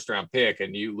your 1st round pick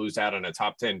and you lose out on a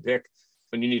top 10 pick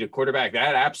when you need a quarterback,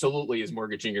 that absolutely is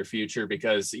mortgaging your future,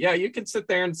 because yeah, you can sit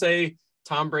there and say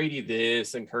Tom Brady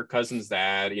this and Kirk Cousins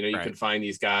that, you know, you can find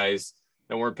these guys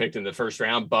that weren't picked in the 1st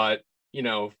round, but you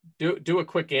know, do a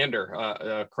quick gander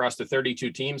across the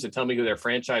 32 teams and tell me who their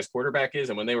franchise quarterback is.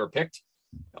 And when they were picked,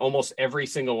 almost every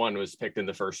single one was picked in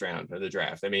the 1st round of the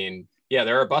draft. I mean, yeah,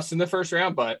 there are busts in the 1st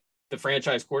round, but the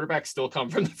franchise quarterbacks still come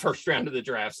from the first round of the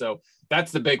draft. So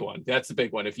that's the big one. That's the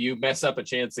big one. If you mess up a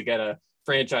chance to get a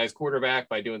franchise quarterback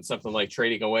by doing something like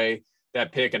trading away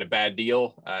that pick and a bad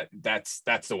deal, that's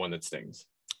the one that stings.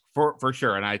 For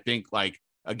sure. And I think, like,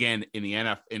 again, in the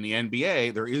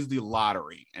NBA, there is the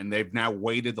lottery, and they've now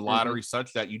weighted the lottery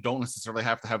such that you don't necessarily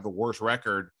have to have the worst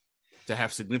record to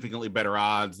have significantly better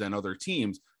odds than other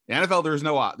teams. The NFL, there's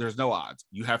no odds.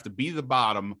 You have to be the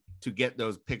bottom to get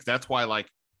those picks. That's why, like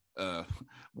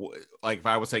if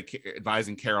I was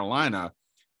advising Carolina,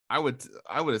 I would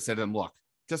have said to them, look,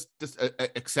 just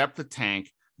accept the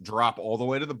tank, drop all the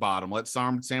way to the bottom, let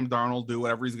Sam Darnold do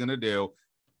whatever he's going to do,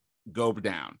 go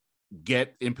down,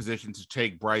 get in position to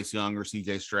take Bryce Young or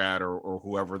CJ Stroud or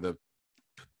whoever the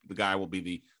guy will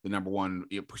be the number one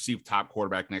perceived top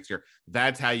quarterback next year.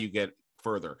 That's how you get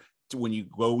further. So when you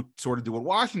go sort of do what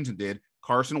Washington did,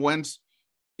 Carson Wentz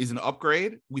is an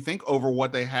upgrade, we think, over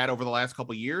what they had over the last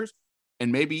couple of years.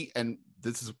 And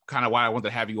this is kind of why I wanted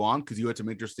to have you on, because you had some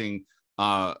interesting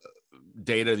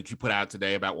data that you put out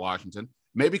today about Washington.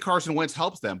 Maybe Carson Wentz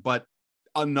helps them, but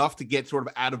enough to get sort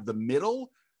of out of the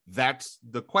middle, that's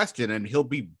the question. And he'll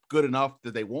be good enough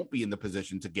that they won't be in the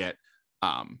position to get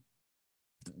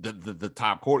the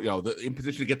top quarter, in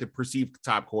position to get the perceived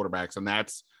top quarterbacks. And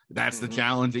that's the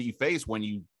challenge that you face when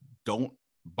you don't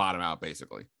bottom out,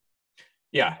 basically.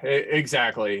 Yeah,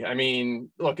 exactly. I mean,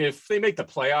 look, if they make the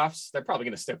playoffs, they're probably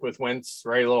going to stick with Wentz,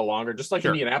 right, a little longer, just like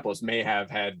Indianapolis may have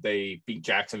had they beat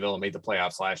Jacksonville and made the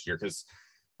playoffs last year. Because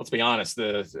let's be honest,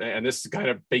 and this kind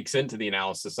of bakes into the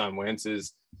analysis on Wentz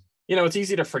is, it's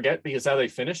easy to forget because how they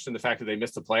finished and the fact that they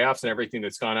missed the playoffs and everything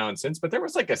that's gone on since. But there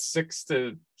was like a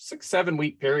 7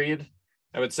 week period,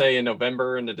 I would say, in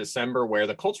November into December, where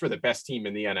the Colts were the best team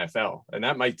in the NFL. And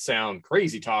that might sound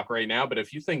crazy talk right now, but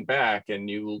if you think back and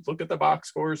you look at the box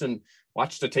scores and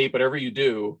watch the tape, whatever you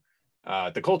do,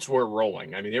 the Colts were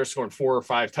rolling. I mean, they were scoring 4 or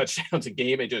 5 touchdowns a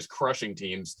game and just crushing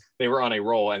teams. They were on a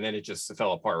roll, and then it just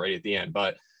fell apart right at the end.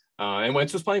 But and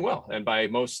Wentz was playing well, and by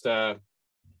most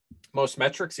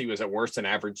metrics, he was at worst an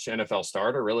average NFL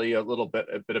starter, really a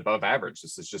bit above average.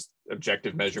 This is just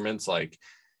objective measurements like,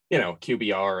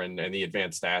 QBR and the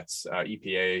advanced stats,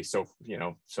 EPA,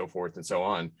 so forth and so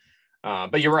on.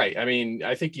 But you're right. I mean,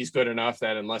 I think he's good enough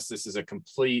that unless this is a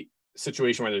complete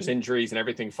situation where there's injuries and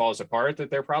everything falls apart,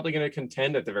 that they're probably going to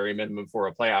contend at the very minimum for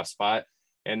a playoff spot.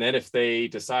 And then if they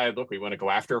decide, look, we want to go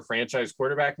after a franchise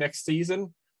quarterback next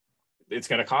season, it's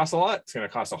going to cost a lot. It's going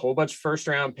to cost a whole bunch of first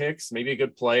round picks, maybe a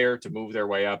good player to move their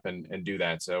way up and do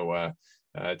that. So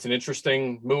it's an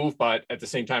interesting move, but at the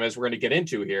same time, as we're going to get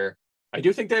into here, I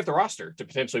do think they have the roster to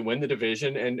potentially win the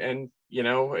division. And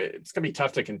it's going to be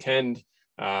tough to contend,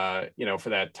 for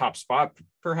that top spot,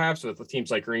 perhaps with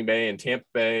teams like Green Bay and Tampa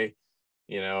Bay,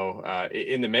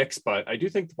 in the mix. But I do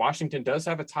think Washington does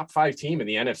have a top 5 team in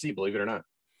the NFC, believe it or not.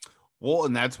 Well,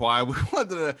 and that's why I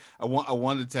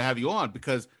wanted to have you on,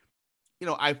 because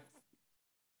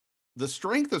the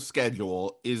strength of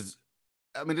schedule is,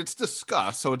 it's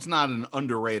discussed, so it's not an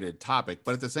underrated topic,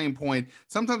 but at the same point,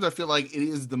 sometimes I feel like it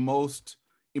is the most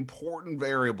important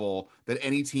variable that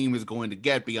any team is going to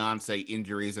get beyond, say,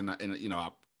 injuries. And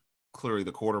clearly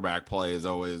the quarterback play is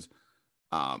always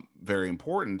very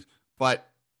important. But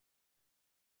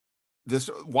this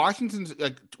Washington's,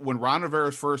 like, when Ron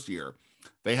Rivera's first year,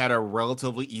 they had a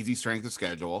relatively easy strength of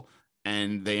schedule,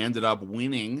 and they ended up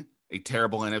winning a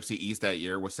terrible NFC East that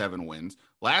year with 7 wins.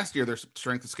 Last year, their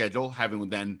strength of schedule, having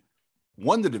then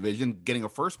won the division, getting a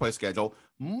first-place schedule,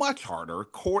 much harder.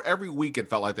 Every week, it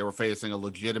felt like they were facing a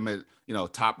legitimate,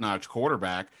 top-notch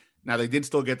quarterback. Now, they did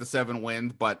still get the 7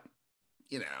 wins, but,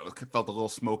 it felt a little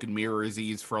smoke and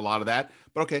mirrors for a lot of that.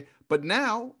 But okay. But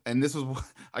now, and this is,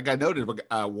 like I noted,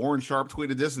 Warren Sharp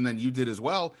tweeted this, and then you did as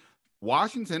well,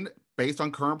 Washington, based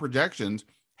on current projections,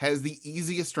 has the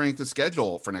easiest strength of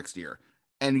schedule for next year.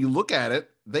 And you look at it,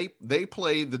 they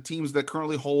play the teams that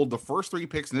currently hold the first 3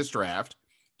 picks in this draft,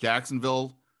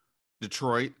 Jacksonville,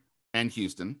 Detroit, and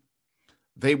Houston.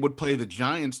 They would play the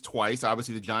Giants twice.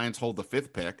 Obviously, the Giants hold the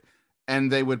 5th pick.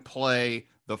 And they would play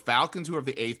the Falcons, who have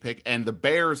the 8th pick. And the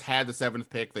Bears had the 7th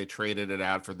pick. They traded it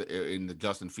out in the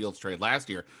Justin Fields trade last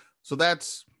year. So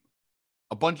that's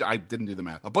I didn't do the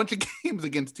math, a bunch of games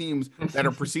against teams that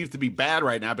are perceived to be bad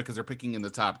right now because they're picking in the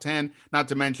top 10. Not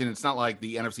to mention, it's not like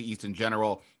the NFC East in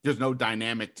general. There's no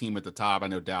dynamic team at the top. I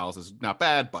know Dallas is not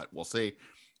bad, but we'll see.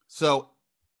 So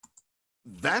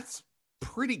that's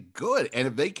pretty good.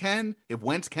 And if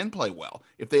Wentz can play well,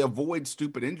 if they avoid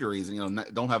stupid injuries and,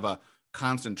 don't have a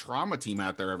constant trauma team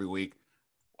out there every week,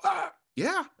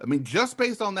 yeah. Just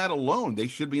based on that alone, they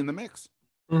should be in the mix.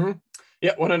 Mm-hmm.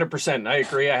 Yeah, 100%. I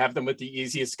agree. I have them with the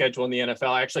easiest schedule in the NFL.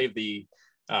 I actually have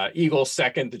Eagles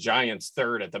second, the Giants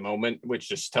third at the moment, which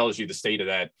just tells you the state of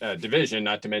that division,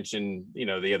 not to mention,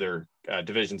 the other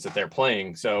divisions that they're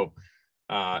playing. So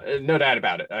no doubt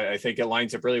about it. I think it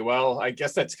lines up really well. I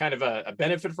guess that's kind of a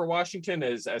benefit for Washington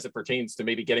as it pertains to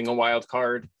maybe getting a wild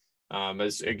card.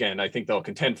 As again, I think they'll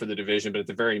contend for the division, but at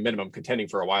the very minimum, contending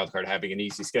for a wild card, having an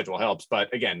easy schedule helps.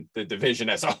 But again, the division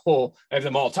as a whole, I have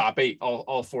them all top 8,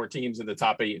 all 4 teams in the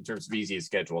top 8 in terms of easiest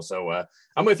schedule. So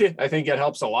I'm with you. I think it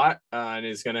helps a lot and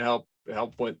is going to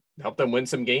help them win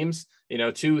some games.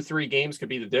 2-3 games could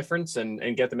be the difference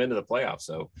and get them into the playoffs.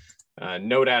 So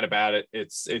no doubt about it.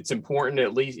 It's important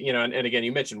at least, and again,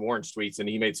 you mentioned Warren's tweets and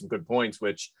he made some good points,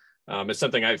 which it's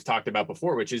something I've talked about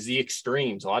before, which is the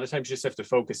extremes. A lot of times you just have to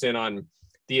focus in on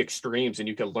the extremes and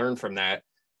you can learn from that.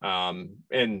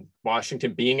 And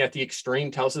Washington being at the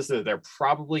extreme tells us that they're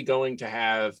probably going to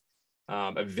have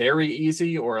a very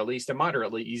easy or at least a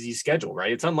moderately easy schedule,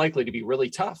 right? It's unlikely to be really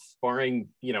tough, barring,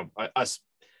 us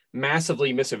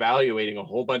massively misevaluating a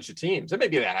whole bunch of teams. And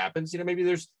maybe that happens. Maybe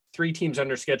there's 3 teams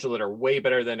under schedule that are way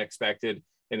better than expected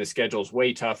and the schedule's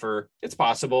way tougher. It's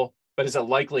possible. But is it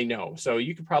likely? No. So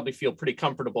you could probably feel pretty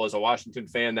comfortable as a Washington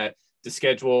fan that the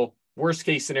schedule, worst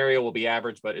case scenario, will be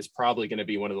average, but it's probably going to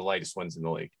be one of the lightest ones in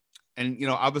the league. And,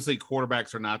 obviously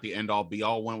quarterbacks are not the end all be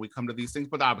all when we come to these things,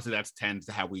 but obviously that tends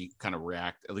to how we kind of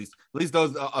react. At least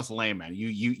those us laymen,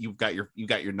 you've got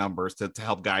your numbers to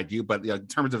help guide you. But in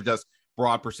terms of just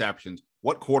broad perceptions,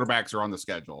 what quarterbacks are on the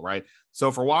schedule, right? So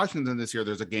for Washington this year,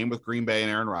 there's a game with Green Bay and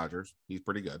Aaron Rodgers. He's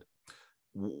pretty good.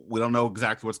 We don't know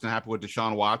exactly what's going to happen with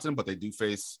Deshaun Watson, but they do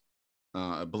face,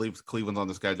 I believe, Cleveland's on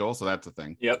the schedule, so that's a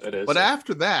thing. Yep, it is. But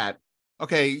after that,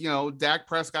 okay, Dak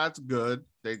Prescott's good.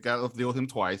 They got to deal with him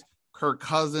twice. Kirk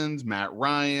Cousins, Matt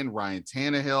Ryan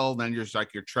Tannehill, then you're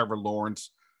like your Trevor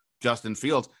Lawrence, Justin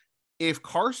Fields. If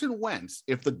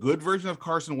the good version of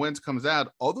Carson Wentz comes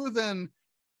out, other than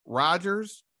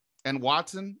Rodgers and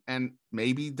Watson and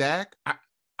maybe Dak,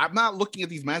 I'm not looking at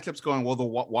these matchups going, well, the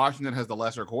Washington has the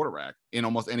lesser quarterback in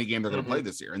almost any game they're going to play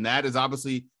this year. And that is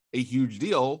obviously a huge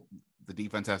deal. The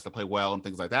defense has to play well and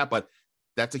things like that, but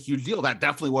that's a huge deal. That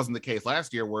definitely wasn't the case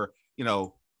last year where,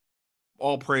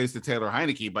 all praise to Taylor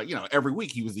Heineke, but, every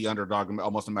week he was the underdog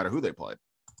almost no matter who they played.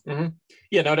 Mm-hmm.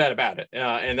 Yeah, no doubt about it.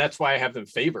 And that's why I have them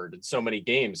favored in so many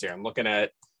games here. I'm looking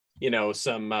at,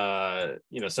 some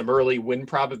early win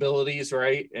probabilities,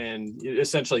 right? And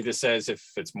essentially this says if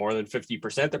it's more than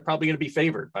 50%, they're probably going to be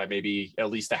favored by maybe at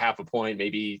least a half a point,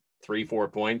 maybe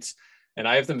 3-4 points. And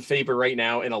I have them favored right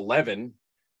now in 11.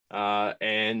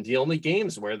 And the only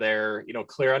games where they're,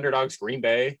 clear underdogs, Green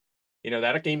Bay,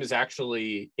 that game is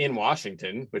actually in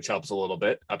Washington, which helps a little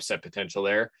bit, upset potential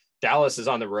there. Dallas is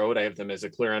on the road. I have them as a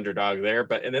clear underdog there,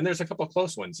 and then there's a couple of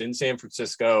close ones in San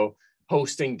Francisco,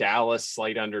 hosting Dallas,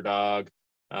 slight underdog,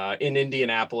 in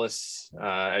Indianapolis,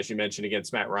 as you mentioned,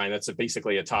 against Matt Ryan. That's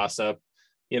basically a toss-up,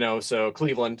 so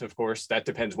Cleveland, of course, that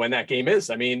depends when that game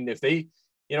is. I mean, if they,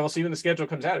 we'll see when the schedule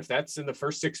comes out. If that's in the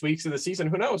first 6 weeks of the season,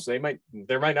 who knows? There might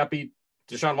not be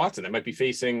Deshaun Watson. They might be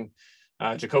facing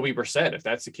Jacoby Brissett. If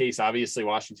that's the case, obviously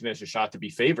Washington has a shot to be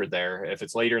favored there. If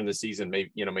it's later in the season,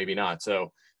 maybe not.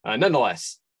 So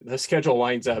nonetheless, the schedule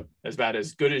lines up about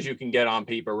as good as you can get on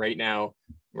paper right now.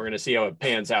 We're going to see how it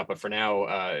pans out, but for now,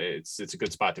 it's a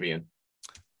good spot to be in.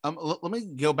 Let me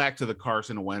go back to the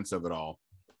Carson Wentz of it all.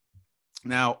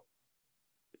 Now,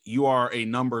 you are a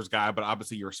numbers guy, but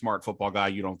obviously you're a smart football guy.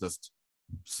 You don't just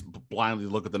blindly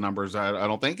look at the numbers, I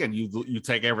don't think, and you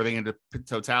take everything into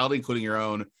totality, including your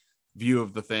own view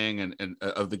of the thing and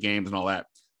of the games and all that.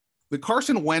 The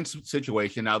Carson Wentz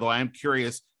situation, now, though, I am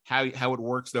curious how it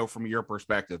works, though, from your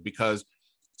perspective, because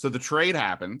so the trade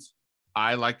happens.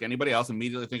 I, like anybody else,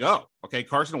 immediately think, oh, okay,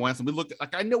 Carson Wentz. And we look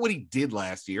like I know what he did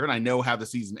last year, and I know how the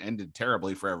season ended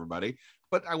terribly for everybody,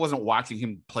 but I wasn't watching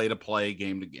him play to play,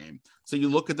 game to game. So you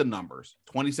look at the numbers: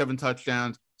 27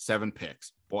 touchdowns, 7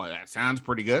 picks. Boy, that sounds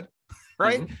pretty good,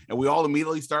 right? Mm-hmm. And we all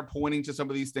immediately start pointing to some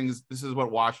of these things. This is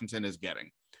what Washington is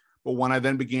getting. But when I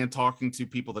then began talking to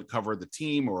people that cover the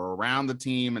team or around the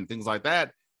team and things like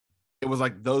that, it was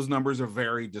like those numbers are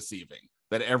very deceiving.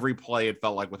 That every play, it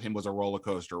felt like with him was a roller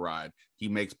coaster ride. He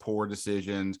makes poor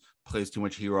decisions, plays too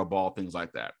much hero ball, things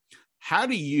like that. How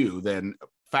do you then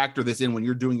factor this in when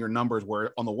you're doing your numbers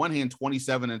where on the one hand,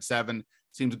 27-7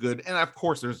 seems good. And of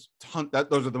course there's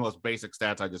those are the most basic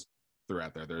stats I just threw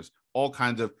out there. There's all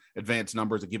kinds of advanced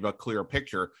numbers that give a clearer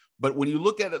picture. But when you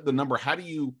look at the number, how do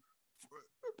you,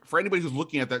 for anybody who's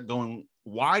looking at that going,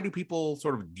 why do people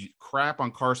sort of crap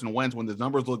on Carson Wentz when the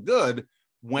numbers look good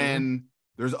when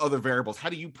there's other variables? How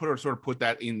do you put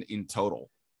that in total?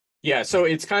 Yeah, so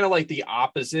it's kind of like the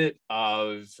opposite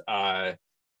of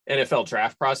NFL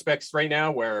draft prospects right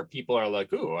now where people are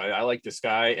like, ooh, I like this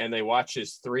guy. And they watch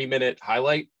his 3-minute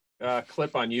highlight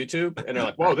clip on YouTube and they're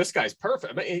like, whoa, this guy's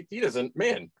perfect. I mean, he doesn't,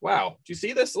 man, wow. Do you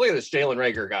see this? Look at this Jalen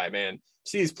Reagor guy, man.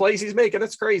 See these plays he's making.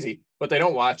 That's crazy. But they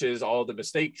don't watch all the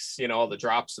mistakes, all the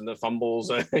drops and the fumbles,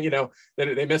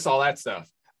 they miss all that stuff.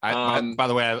 By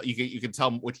the way, you can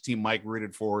tell which team Mike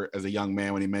rooted for as a young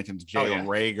man when he mentions Jalen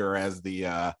Reagor as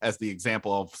the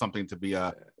example of something to be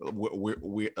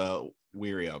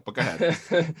weary of. But go ahead.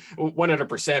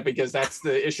 100%, because that's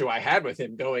the issue I had with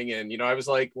him going in. I was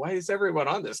like, why is everyone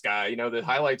on this guy? The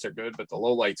highlights are good, but the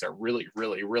lowlights are really,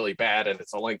 really, really bad, and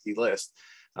it's a lengthy list.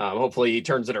 Hopefully he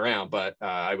turns it around, but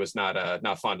I was not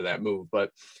fond of that move.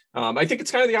 But I think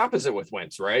it's kind of the opposite with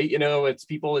Wentz, right? It's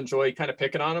people enjoy kind of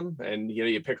picking on him, and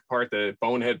you pick apart the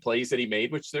bonehead plays that he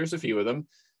made, which there's a few of them.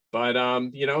 But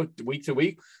week to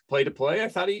week, play to play, I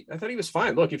thought he was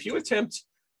fine. Look, if you attempt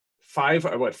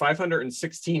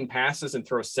 516 passes and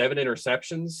throw 7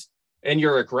 interceptions, and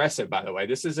you're aggressive, by the way,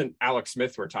 this isn't Alex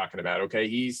Smith we're talking about. Okay,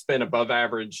 he's been above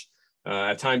average.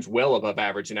 At times well above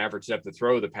average in average depth of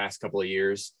throw the past couple of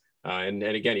years. And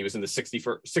again, he was in the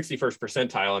 61st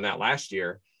percentile in that last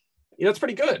year. It's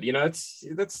pretty good.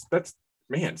 That's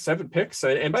man, 7 picks.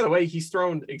 And by the way, he's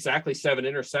thrown exactly 7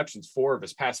 interceptions 4 of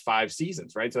his past 5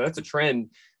 seasons, right? So that's a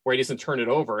trend where he doesn't turn it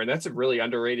over. And that's a really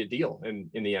underrated deal in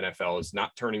the NFL, is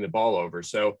not turning the ball over.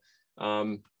 So,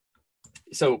 I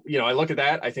look at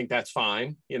that. I think that's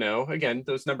fine. Again,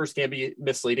 those numbers can be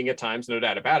misleading at times, no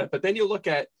doubt about it. But then you look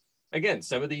at, again,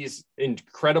 some of these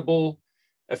incredible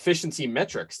efficiency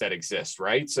metrics that exist,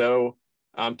 right? So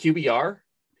QBR,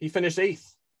 he finished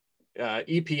 8th.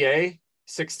 EPA,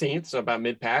 16th, so about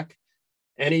mid-pack.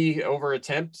 Any over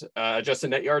attempt,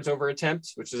 adjusted net yards over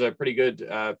attempt, which is a pretty good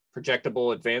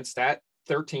projectable advanced stat,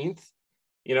 13th.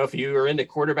 If you are into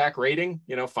quarterback rating,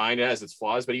 fine, it has its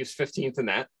flaws, but he was 15th in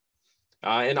that.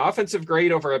 And offensive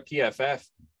grade over a PFF,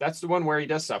 that's the one where he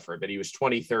does suffer, but he was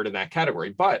 23rd in that category.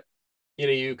 But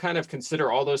you kind of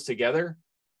consider all those together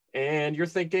and you're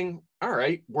thinking, all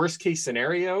right, worst case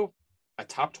scenario, a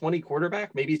top 20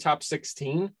 quarterback, maybe top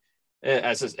 16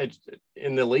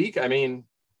 in the league. I mean,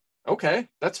 okay,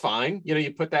 that's fine.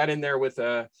 You put that in there with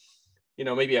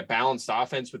maybe a balanced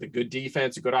offense with a good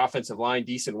defense, a good offensive line,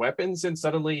 decent weapons, and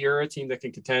suddenly you're a team that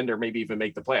can contend or maybe even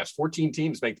make the playoffs. 14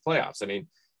 teams make the playoffs. I mean,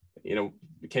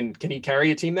 can he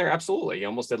carry a team there? Absolutely. He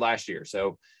almost did last year.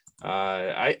 So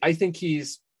I think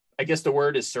he's, I guess the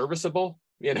word is serviceable,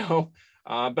 but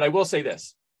I will say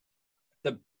this.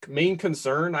 The main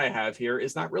concern I have here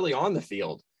is not really on the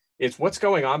field. It's what's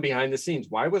going on behind the scenes.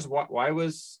 Why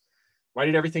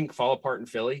did everything fall apart in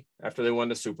Philly after they won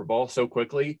the Super Bowl so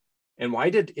quickly? And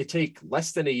why did it take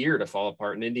less than a year to fall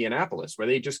apart in Indianapolis, where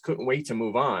they just couldn't wait to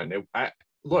move on? I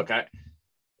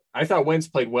thought Wentz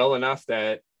played well enough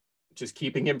that just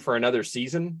keeping him for another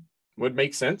season would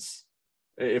make sense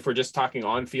if we're just talking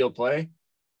on-field play.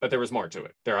 But there was more to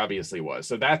it. There obviously was.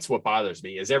 So that's what bothers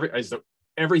me, is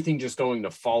everything just going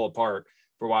to fall apart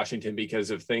for Washington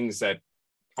because of things that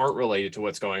aren't related to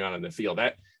what's going on in the field.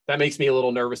 That makes me a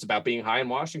little nervous about being high in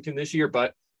Washington this year.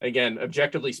 But again,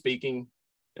 objectively speaking,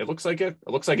 it looks like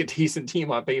a decent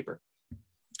team on paper.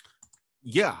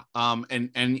 Yeah. And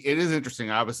it is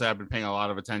interesting. Obviously, I've been paying a lot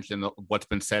of attention to what's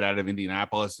been said out of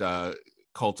Indianapolis.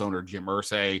 Colts owner Jim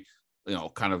Irsay,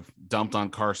 kind of dumped on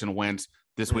Carson Wentz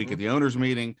this week at the owners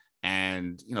meeting.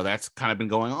 And, that's kind of been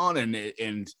going on.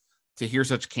 And to hear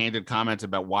such candid comments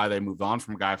about why they moved on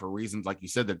from a guy for reasons, like you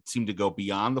said, that seemed to go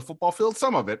beyond the football field,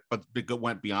 some of it, but it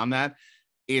went beyond that.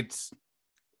 It's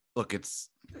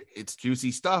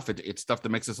juicy stuff. It's stuff that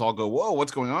makes us all go, whoa,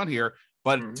 what's going on here?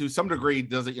 But to some degree,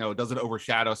 does it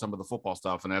overshadow some of the football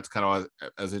stuff? And that's kind of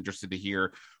as interested to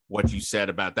hear what you said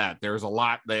about that. There's a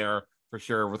lot there for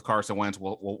sure with Carson Wentz.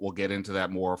 We'll get into that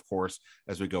more, of course,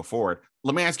 as we go forward.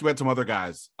 Let me ask you about some other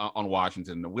guys on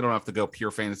Washington. We don't have to go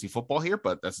pure fantasy football here,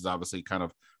 but this is obviously kind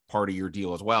of part of your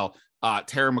deal as well.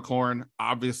 Terry McLaurin,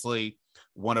 obviously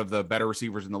one of the better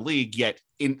receivers in the league, yet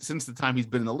since the time he's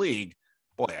been in the league,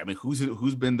 boy, I mean,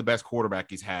 who's been the best quarterback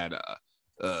he's had?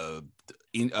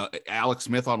 Alex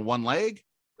Smith on one leg.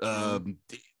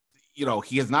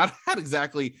 He has not had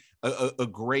exactly a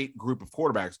great group of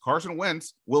quarterbacks. Carson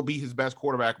Wentz will be his best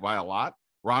quarterback by a lot.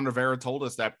 Ron Rivera told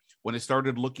us that when they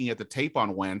started looking at the tape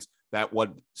on Wentz, that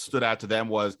what stood out to them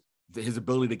was his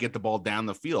ability to get the ball down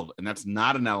the field. And that's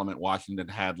not an element Washington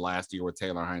had last year with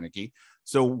Taylor Heineke.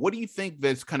 So what do you think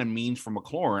this kind of means for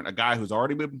McLaurin, a guy who's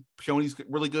already been shown he's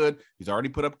really good? He's already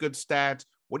put up good stats.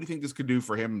 What do you think this could do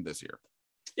for him this year?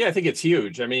 Yeah, I think it's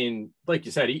huge. I mean, like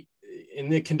you said, in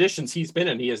the conditions he's been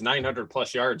in, he has 900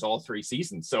 plus yards all 3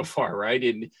 seasons so far, right?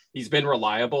 And he's been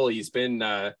reliable. He's been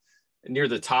near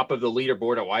the top of the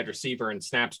leaderboard at wide receiver and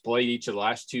snaps played each of the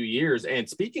last 2 years. And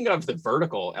speaking of the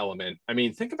vertical element, I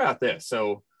mean, think about this.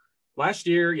 So last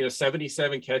year,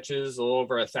 77 catches, a little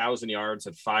over 1,000 yards,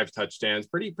 had 5 touchdowns,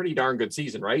 pretty darn good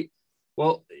season, right?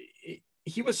 Well,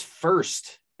 he was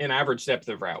first in average depth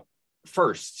of route,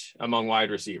 first among wide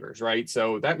receivers, right?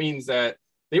 So that means that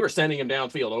they were sending him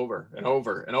downfield over and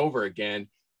over and over again.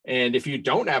 And if you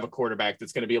don't have a quarterback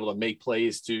that's going to be able to make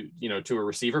plays to a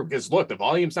receiver, because look, the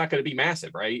volume's not going to be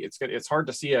massive, right? It's hard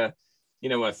to see a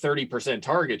 30%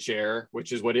 target share,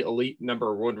 which is what elite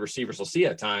number 1 receivers will see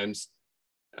at times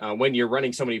when you're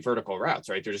running so many vertical routes,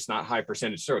 right? They're just not high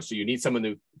percentage throws. So you need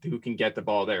someone who can get the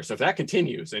ball there. So if that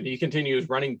continues and he continues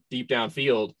running deep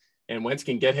downfield and Wentz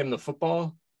can get him the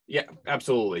football, yeah,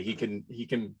 absolutely. He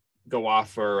can go off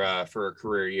for a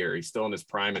career year. He's still in his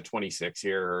prime at 26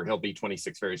 here, or he'll be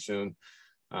 26 very soon.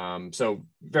 So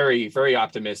very, very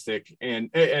optimistic. And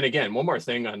again, one more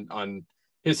thing on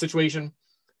his situation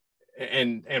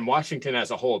and Washington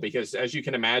as a whole, because as you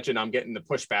can imagine, I'm getting the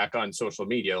pushback on social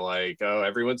media, like, oh,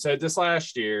 everyone said this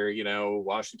last year,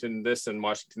 Washington this and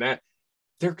Washington that.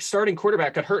 Their starting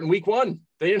quarterback got hurt in week 1.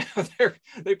 They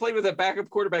played with a backup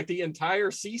quarterback the entire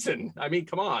season. I mean,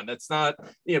 come on, that's not,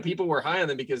 people were high on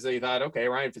them because they thought, okay,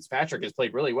 Ryan Fitzpatrick has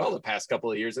played really well the past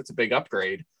couple of years. That's a big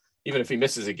upgrade. Even if he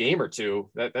misses a game or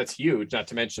two, that's huge, not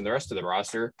to mention the rest of the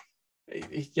roster.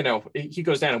 He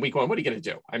goes down in week 1. What are you going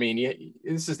to do? I mean,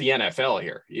 this is the NFL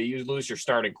here. You lose your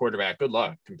starting quarterback. Good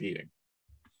luck competing.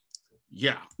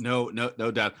 Yeah, no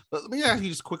doubt. Let me ask you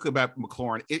just quickly about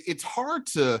McLaurin. It's hard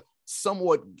to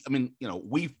somewhat, I mean,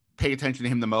 we pay attention to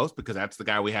him the most because that's the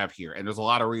guy we have here. And there's a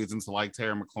lot of reasons to like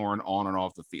Terry McLaurin on and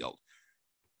off the field.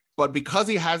 But because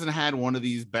he hasn't had one of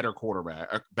these better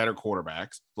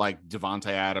quarterbacks like Devontae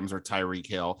Adams or Tyreek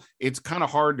Hill, it's kind of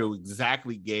hard to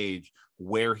exactly gauge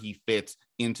where he fits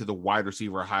into the wide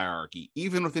receiver hierarchy.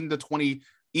 Even with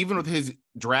his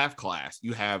draft class,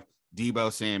 you have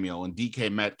Deebo Samuel and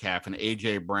DK Metcalf and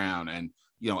AJ Brown and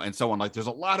so on. Like, there's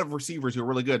a lot of receivers who are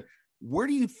really good. Where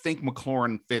do you think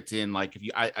McLaurin fits in? Like,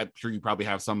 I'm sure you probably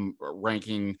have some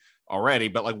ranking already,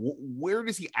 but like, where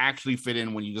does he actually fit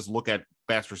in when you just look at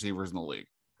best receivers in the league?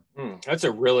 That's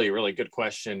a really, really good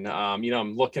question.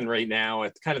 I'm looking right now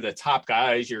at kind of the top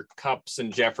guys, your Kupps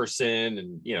and Jefferson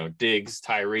and, Diggs,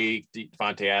 Tyreek,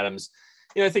 Devontae Adams.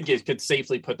 I think you could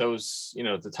safely put those,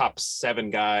 the top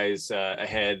 7 guys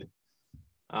ahead.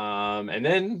 And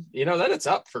then, then it's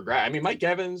up for grab. I mean, Mike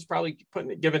Evans probably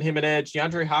giving him an edge.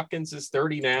 DeAndre Hopkins is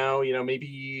 30 now,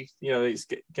 maybe, he's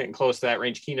getting close to that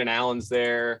range. Keenan Allen's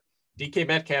there. DK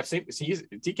Metcalf's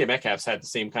had the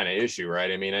same kind of issue, right?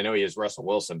 I mean, I know he has Russell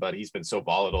Wilson, but he's been so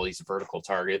volatile. He's a vertical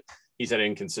target. He's had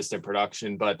inconsistent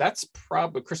production, but that's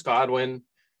probably Chris Godwin.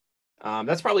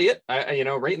 That's probably it.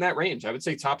 Right in that range, I would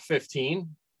say top 15.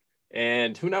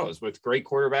 And who knows, with great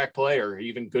quarterback play or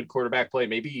even good quarterback play,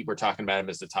 maybe we're talking about him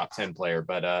as the top 10 player.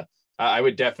 But I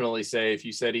would definitely say if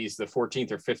you said he's the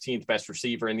 14th or 15th best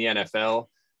receiver in the NFL,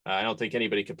 I don't think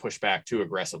anybody could push back too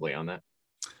aggressively on that.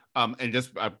 And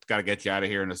just, I've got to get you out of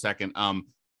here in a second.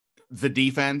 The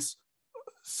defense.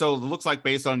 So it looks like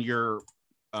based on your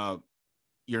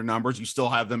numbers, you still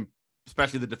have them,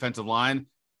 especially the defensive line,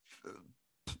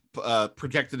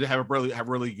 projected to have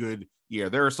really good year.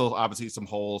 There are still obviously some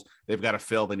holes they've got to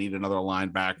fill. They need another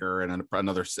linebacker and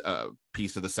another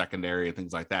piece of the secondary and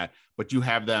things like that. But you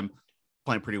have them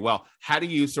playing pretty well. How do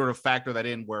you sort of factor that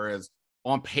in? Whereas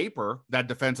on paper, that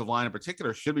defensive line in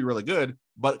particular should be really good,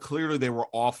 but clearly they were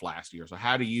off last year. So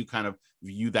how do you kind of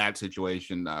view that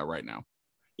situation right now?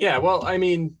 Yeah, well, I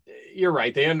mean, you're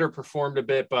right. They underperformed a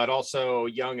bit, but also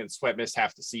Young and Sweat missed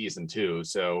half the season too.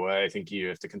 So I think you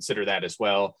have to consider that as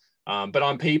well. But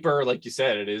on paper, like you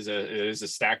said, it is a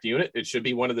stacked unit. It should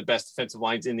be one of the best defensive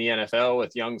lines in the NFL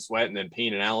with Young, Sweat, and then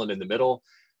Payne and Allen in the middle.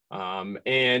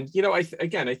 I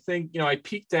think, I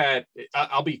peaked at,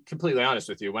 I'll be completely honest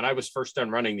with you. When I was first done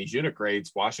running these unit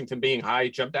grades, Washington being high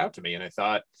jumped out to me. And I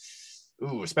thought,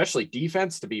 ooh, especially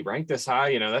defense to be ranked this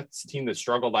high, that's a team that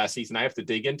struggled last season. I have to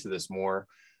dig into this more.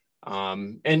 I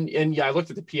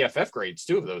looked at the PFF grades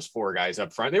too of those 4 guys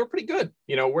up front. They were pretty good,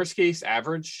 worst case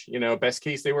average, best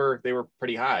case, they were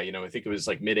pretty high. I think it was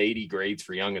like mid 80 grades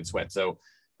for Young and Sweat. So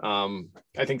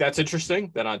I think that's interesting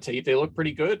that on tape they look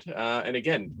pretty good. And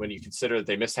again, when you consider that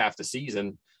they missed half the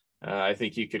season, I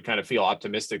think you could kind of feel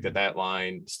optimistic that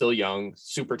line, still young,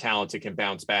 super talented, can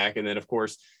bounce back. And then, of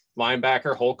course,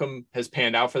 linebacker Holcomb has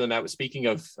panned out for them. That was, speaking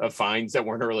of finds that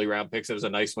weren't early round picks, it was a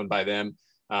nice one by them.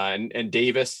 And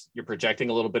Davis, you're projecting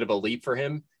a little bit of a leap for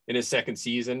him in his second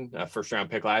season, first round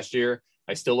pick last year.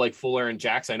 I still like Fuller and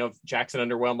Jackson. I know Jackson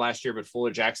underwhelmed last year, but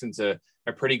Fuller Jackson's a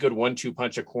pretty good 1-2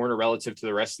 punch a corner relative to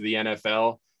the rest of the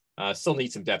NFL. Still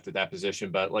need some depth at that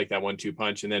position, but like that 1-2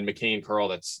 punch. And then McKay and Curl,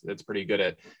 that's pretty good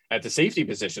at the safety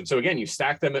position. So again, you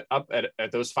stack them up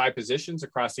at those 5 positions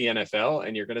across the NFL,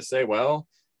 and you're going to say, well,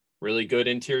 really good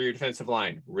interior defensive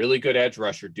line, really good edge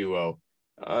rusher duo,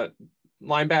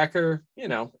 linebacker,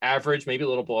 average, maybe a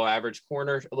little below average,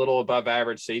 corner a little above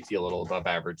average, safety a little above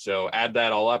average. So add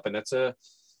that all up, and that's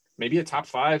maybe a top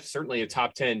 5, certainly a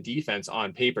top 10 defense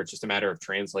on paper. It's just a matter of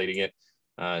translating it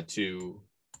to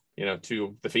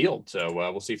the field. So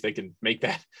we'll see if they can make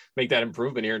that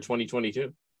improvement here in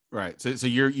 2022. Right. So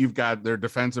you've got their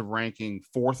defensive ranking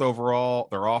 4th overall,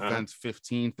 their offense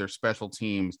 15th, their special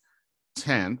teams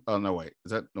 10. Oh no, wait,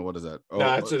 what is that?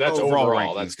 That's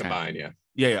overall. That's combined. 10.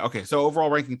 Yeah. Okay. So overall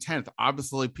ranking 10th.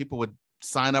 Obviously, people would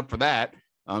sign up for that.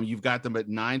 You've got them at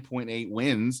 9.8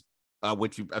 wins,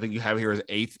 which I think you have here as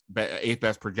eighth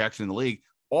best projection in the league.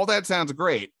 All that sounds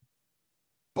great,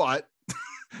 but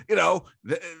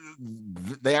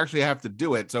they actually have to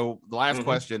do it. So the last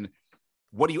question: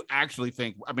 what do you actually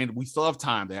think? I mean, we still have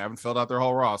time. They haven't filled out their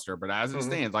whole roster, but as it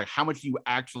stands, like, how much do you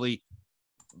actually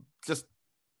just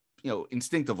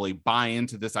instinctively buy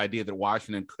into this idea that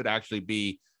Washington could actually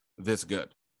be this good?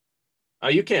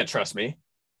 You can't trust me,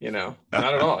 not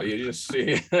at all. You just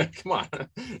come on.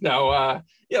 No,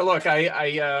 look,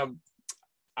 I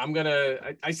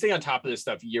stay on top of this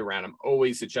stuff year round. I'm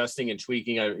always adjusting and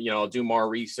tweaking. I'll do more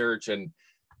research and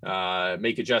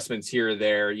make adjustments here or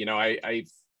there. I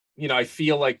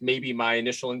feel like maybe my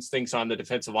initial instincts on the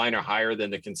defensive line are higher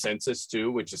than the consensus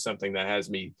too, which is something that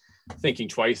has me thinking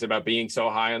twice about being so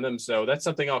high on them. So that's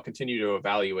something I'll continue to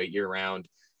evaluate year round.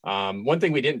 One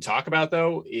thing we didn't talk about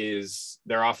though is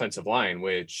their offensive line,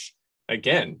 which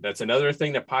again, that's another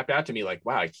thing that popped out to me. Like,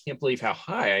 wow, I can't believe how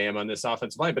high I am on this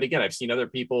offensive line. But again, I've seen other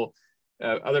people's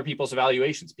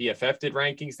evaluations. PFF did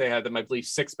rankings. They had them, I believe,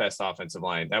 6th best offensive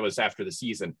line. That was after the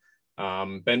season.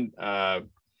 Ben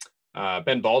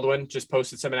Baldwin just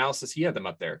posted some analysis. He had them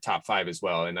up there, top 5 as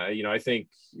well. And, I think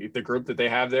the group that they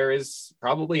have there is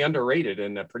probably underrated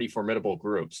and a pretty formidable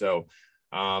group. So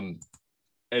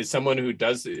as someone who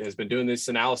has been doing this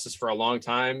analysis for a long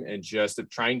time and just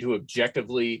trying to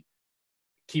objectively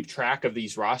keep track of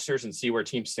these rosters and see where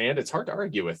teams stand, it's hard to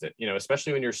argue with it,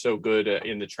 especially when you're so good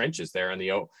in the trenches there on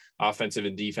the offensive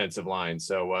and defensive line.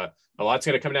 So a lot's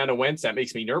going to come down to Wentz. That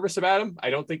makes me nervous about him. I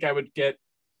don't think I would get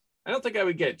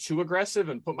too aggressive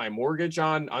and put my mortgage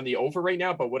on the over right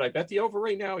now, but would I bet the over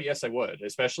right now? Yes, I would,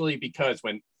 especially because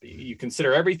when you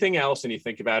consider everything else and you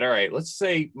think about, all right, let's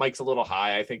say Mike's a little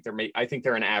high. I think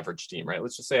they're an average team, right?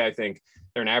 Let's just say I think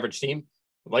they're an average team.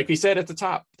 Like we said at the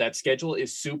top, that schedule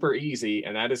is super easy,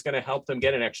 and that is going to help them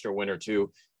get an extra win or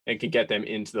two and can get them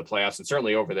into the playoffs and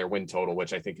certainly over their win total,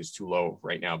 which I think is too low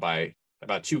right now by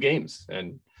about 2 games.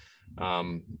 And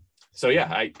so,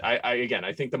 yeah,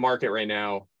 I think the market right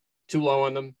now, too low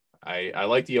on them. I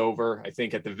like the over. I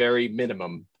think at the very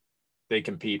minimum, they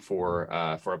compete for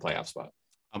a playoff spot.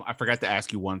 I forgot to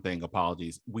ask you one thing.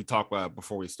 Apologies. We talked about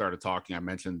before we started talking. I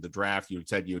mentioned the draft. You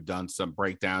said you had done some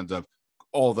breakdowns of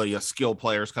all the skill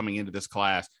players coming into this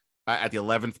class. At the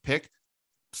 11th pick,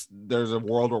 there's a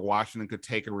world where Washington could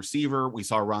take a receiver. We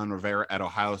saw Ron Rivera at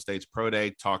Ohio State's Pro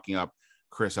Day talking up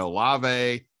Chris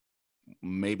Olave.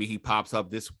 Maybe he pops up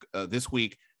this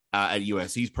week at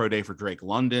USC's Pro Day for Drake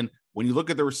London. When you look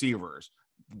at the receivers,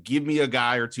 give me a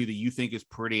guy or two that you think is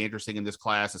pretty interesting in this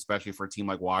class, especially for a team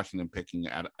like Washington picking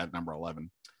at number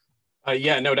 11.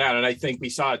 Yeah, no doubt. And I think we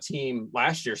saw a team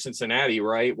last year, Cincinnati,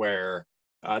 right, where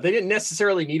they didn't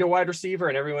necessarily need a wide receiver,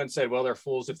 and everyone said, well, they're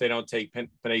fools if they don't take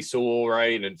Penei Sewell,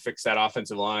 right, and fix that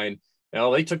offensive line.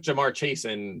 They took Jamar Chase,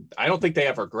 and I don't think they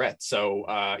have regrets.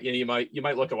 So, you might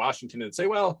look at Washington and say,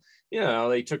 well,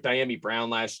 they took Diami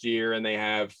Brown last year, and they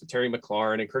have Terry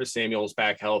McLaurin and Curtis Samuel's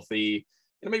back healthy.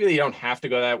 Maybe they don't have to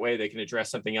go that way. They can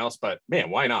address something else, but man,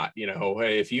 why not?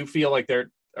 If you feel like they're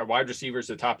wide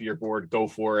receivers at the top of your board, go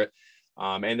for it.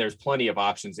 And there's plenty of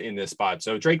options in this spot.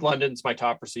 So Drake London's my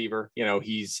top receiver.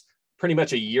 He's pretty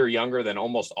much a year younger than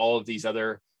almost all of these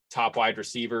other top wide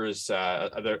receivers,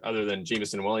 other than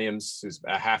Jameson Williams, who's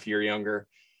a half year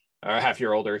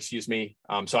older, excuse me.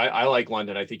 So I like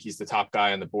London. I think he's the top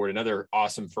guy on the board. Another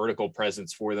awesome vertical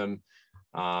presence for them.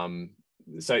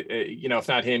 So, if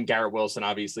not him, Garrett Wilson,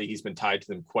 obviously he's been tied to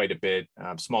them quite a bit.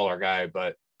 Smaller guy,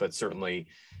 but certainly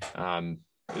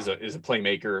is a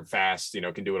playmaker, fast,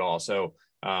 can do it all. So,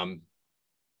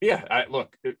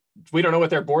 look, we don't know what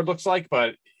their board looks like,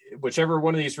 but whichever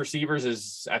one of these receivers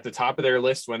is at the top of their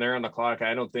list when they're on the clock,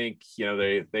 I don't think,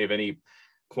 they have any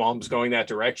qualms going that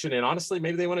direction. And honestly,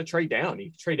 maybe they want to trade down.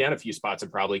 You can trade down a few spots and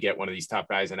probably get one of these top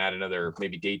guys and add another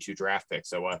maybe day 2 draft pick.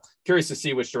 So curious to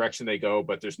see which direction they go,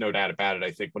 but there's no doubt about it.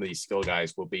 I think one of these skill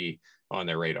guys will be on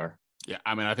their radar. Yeah,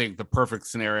 I mean, I think the perfect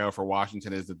scenario for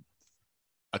Washington is that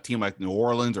a team like New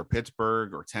Orleans or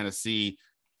Pittsburgh or Tennessee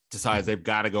decides they've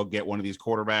got to go get one of these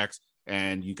quarterbacks,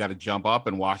 and you got to jump up,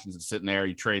 and Washington's sitting there.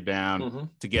 You trade down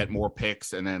to get more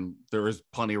picks, and then there is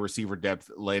plenty of receiver depth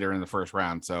later in the first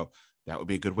round. So that would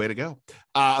be a good way to go.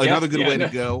 Another good way to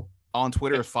go on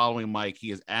Twitter is following Mike.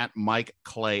 He is at Mike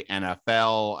Clay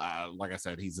NFL. Like I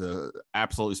said, he's a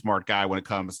absolutely smart guy when it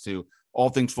comes to all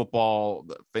things football,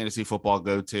 fantasy football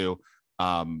go-to.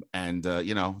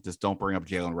 Just don't bring up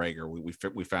Jalen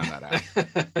Reagor. We found that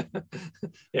out.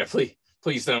 Yeah,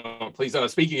 please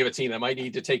don't. Speaking of a team that might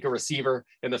need to take a receiver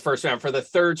in the first round for the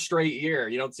 3rd straight year,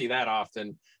 you don't see that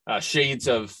often. Shades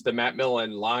of the Matt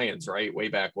Millen Lions, right? Way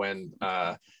back when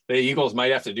the Eagles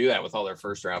might have to do that with all their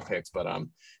first round picks. But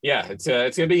it's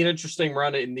going to be an interesting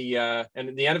run in the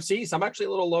NFC. So I'm actually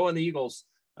a little low on the Eagles,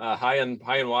 high in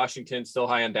Washington, still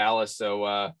high in Dallas.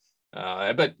 So,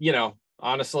 but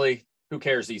honestly, who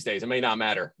cares these days? It may not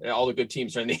matter. All the good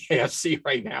teams are in the AFC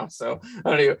right now. So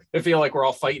I feel like we're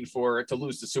all fighting to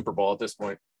lose the Super Bowl at this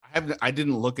point. I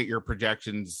didn't look at your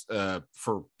projections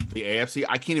for the AFC.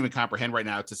 I can't even comprehend right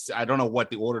now. I don't know what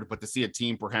the order, but to see a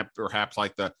team perhaps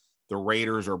like the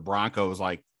Raiders or Broncos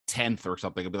like 10th or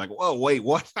something, it'd be like, whoa, wait,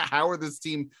 what? How are this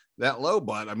team that low?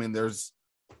 But I mean, it's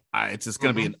just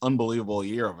going to be an unbelievable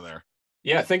year over there.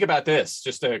 Yeah, think about this.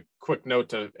 Just a quick note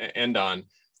to end on.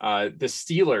 The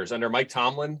Steelers under Mike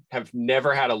Tomlin have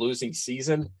never had a losing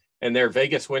season, and their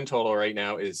Vegas win total right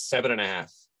now is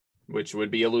 7.5, which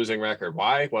would be a losing record.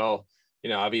 Why? Well,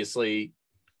 obviously,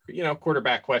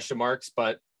 quarterback question marks,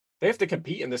 but they have to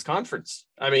compete in this conference.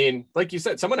 I mean, like you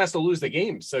said, someone has to lose the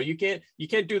game. So you can't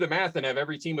do the math and have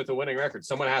every team with a winning record.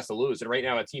 Someone has to lose. And right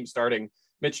now, a team starting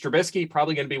Mitch Trubisky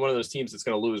probably going to be one of those teams that's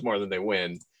going to lose more than they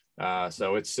win.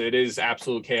 So it is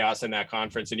absolute chaos in that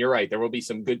conference. And you're right, there will be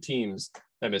some good teams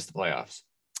that miss the playoffs.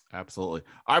 Absolutely.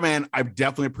 All right, man. I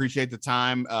definitely appreciate the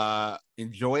time.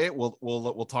 Enjoy it.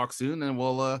 We'll talk soon, and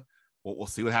we'll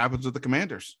see what happens with the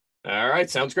Commanders. All right.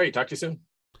 Sounds great. Talk to you soon.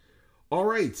 All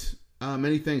right.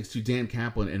 Many thanks to Dan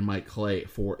Kaplan and Mike Clay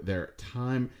for their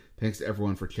time. Thanks to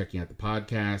everyone for checking out the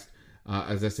podcast.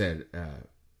 As I said,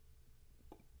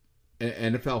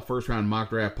 NFL First Round Mock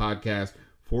Draft Podcast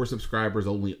for subscribers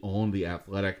only on The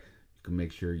Athletic. You can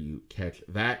make sure you catch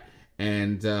that.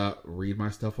 And read my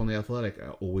stuff on The Athletic. I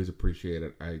always appreciate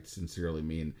it. I sincerely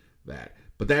mean that.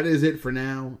 But that is it for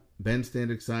now. Ben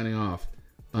Standig signing off.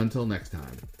 Until next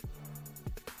time.